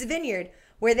 It's a vineyard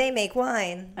where they make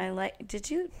wine. Do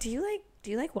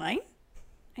you like wine?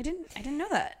 I didn't know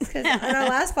that. Because on our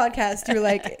last podcast, you were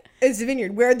like, it's a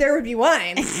vineyard where there would be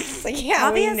wine. It's like, yeah,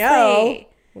 Obviously.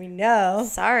 We know.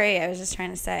 Sorry, I was just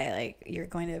trying to say, like, you're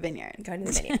going to a vineyard. Going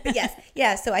to the vineyard. But yes,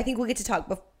 yeah, so I think we'll get to talk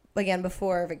again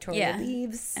before Victoria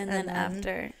leaves. And then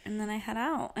after. And then I head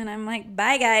out. And I'm like,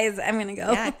 bye, guys. I'm going to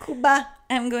go. Yeah, Cuba.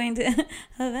 I'm going to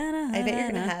Havana. I bet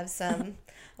you're going to have some.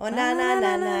 Oh, na, na,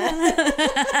 na, na.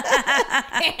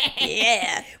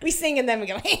 Yeah. We sing and then we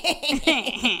go.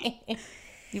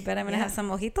 You bet I'm going to have some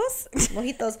mojitos?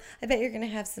 Mojitos. I bet you're going to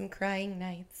have some crying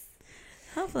nights.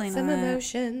 Hopefully some not.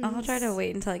 Emotions. I'll try to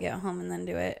wait until I get home and then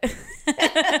do it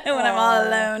when I'm all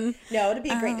alone. No, it'll be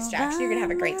a great distraction. You're going to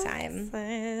have a great time.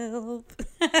 Don't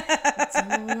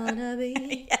wanna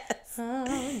be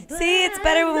See, it's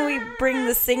better when we bring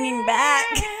the singing back.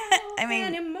 I mean,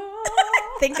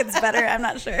 I think it's better. I'm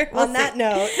not sure. On that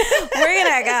note, we're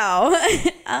going to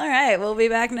go. All right. We'll be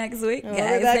back next week,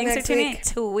 guys. Thanks for tuning in.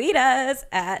 Tweet us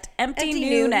at Empty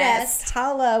New Nest.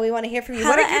 Holla. We want to hear from you.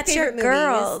 Holla What are your at favorite your movies?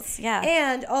 girls. Yeah.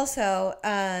 And also,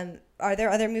 are there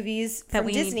other movies that from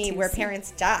we Disney need to where see?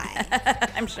 parents die?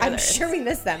 I'm sure we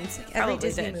miss them. It's like every Probably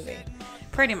Disney did. movie.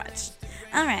 Pretty much.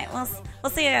 All right.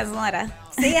 We'll see you guys later.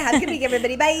 See ya. Have a good week,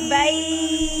 everybody. Bye.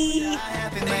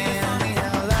 Bye.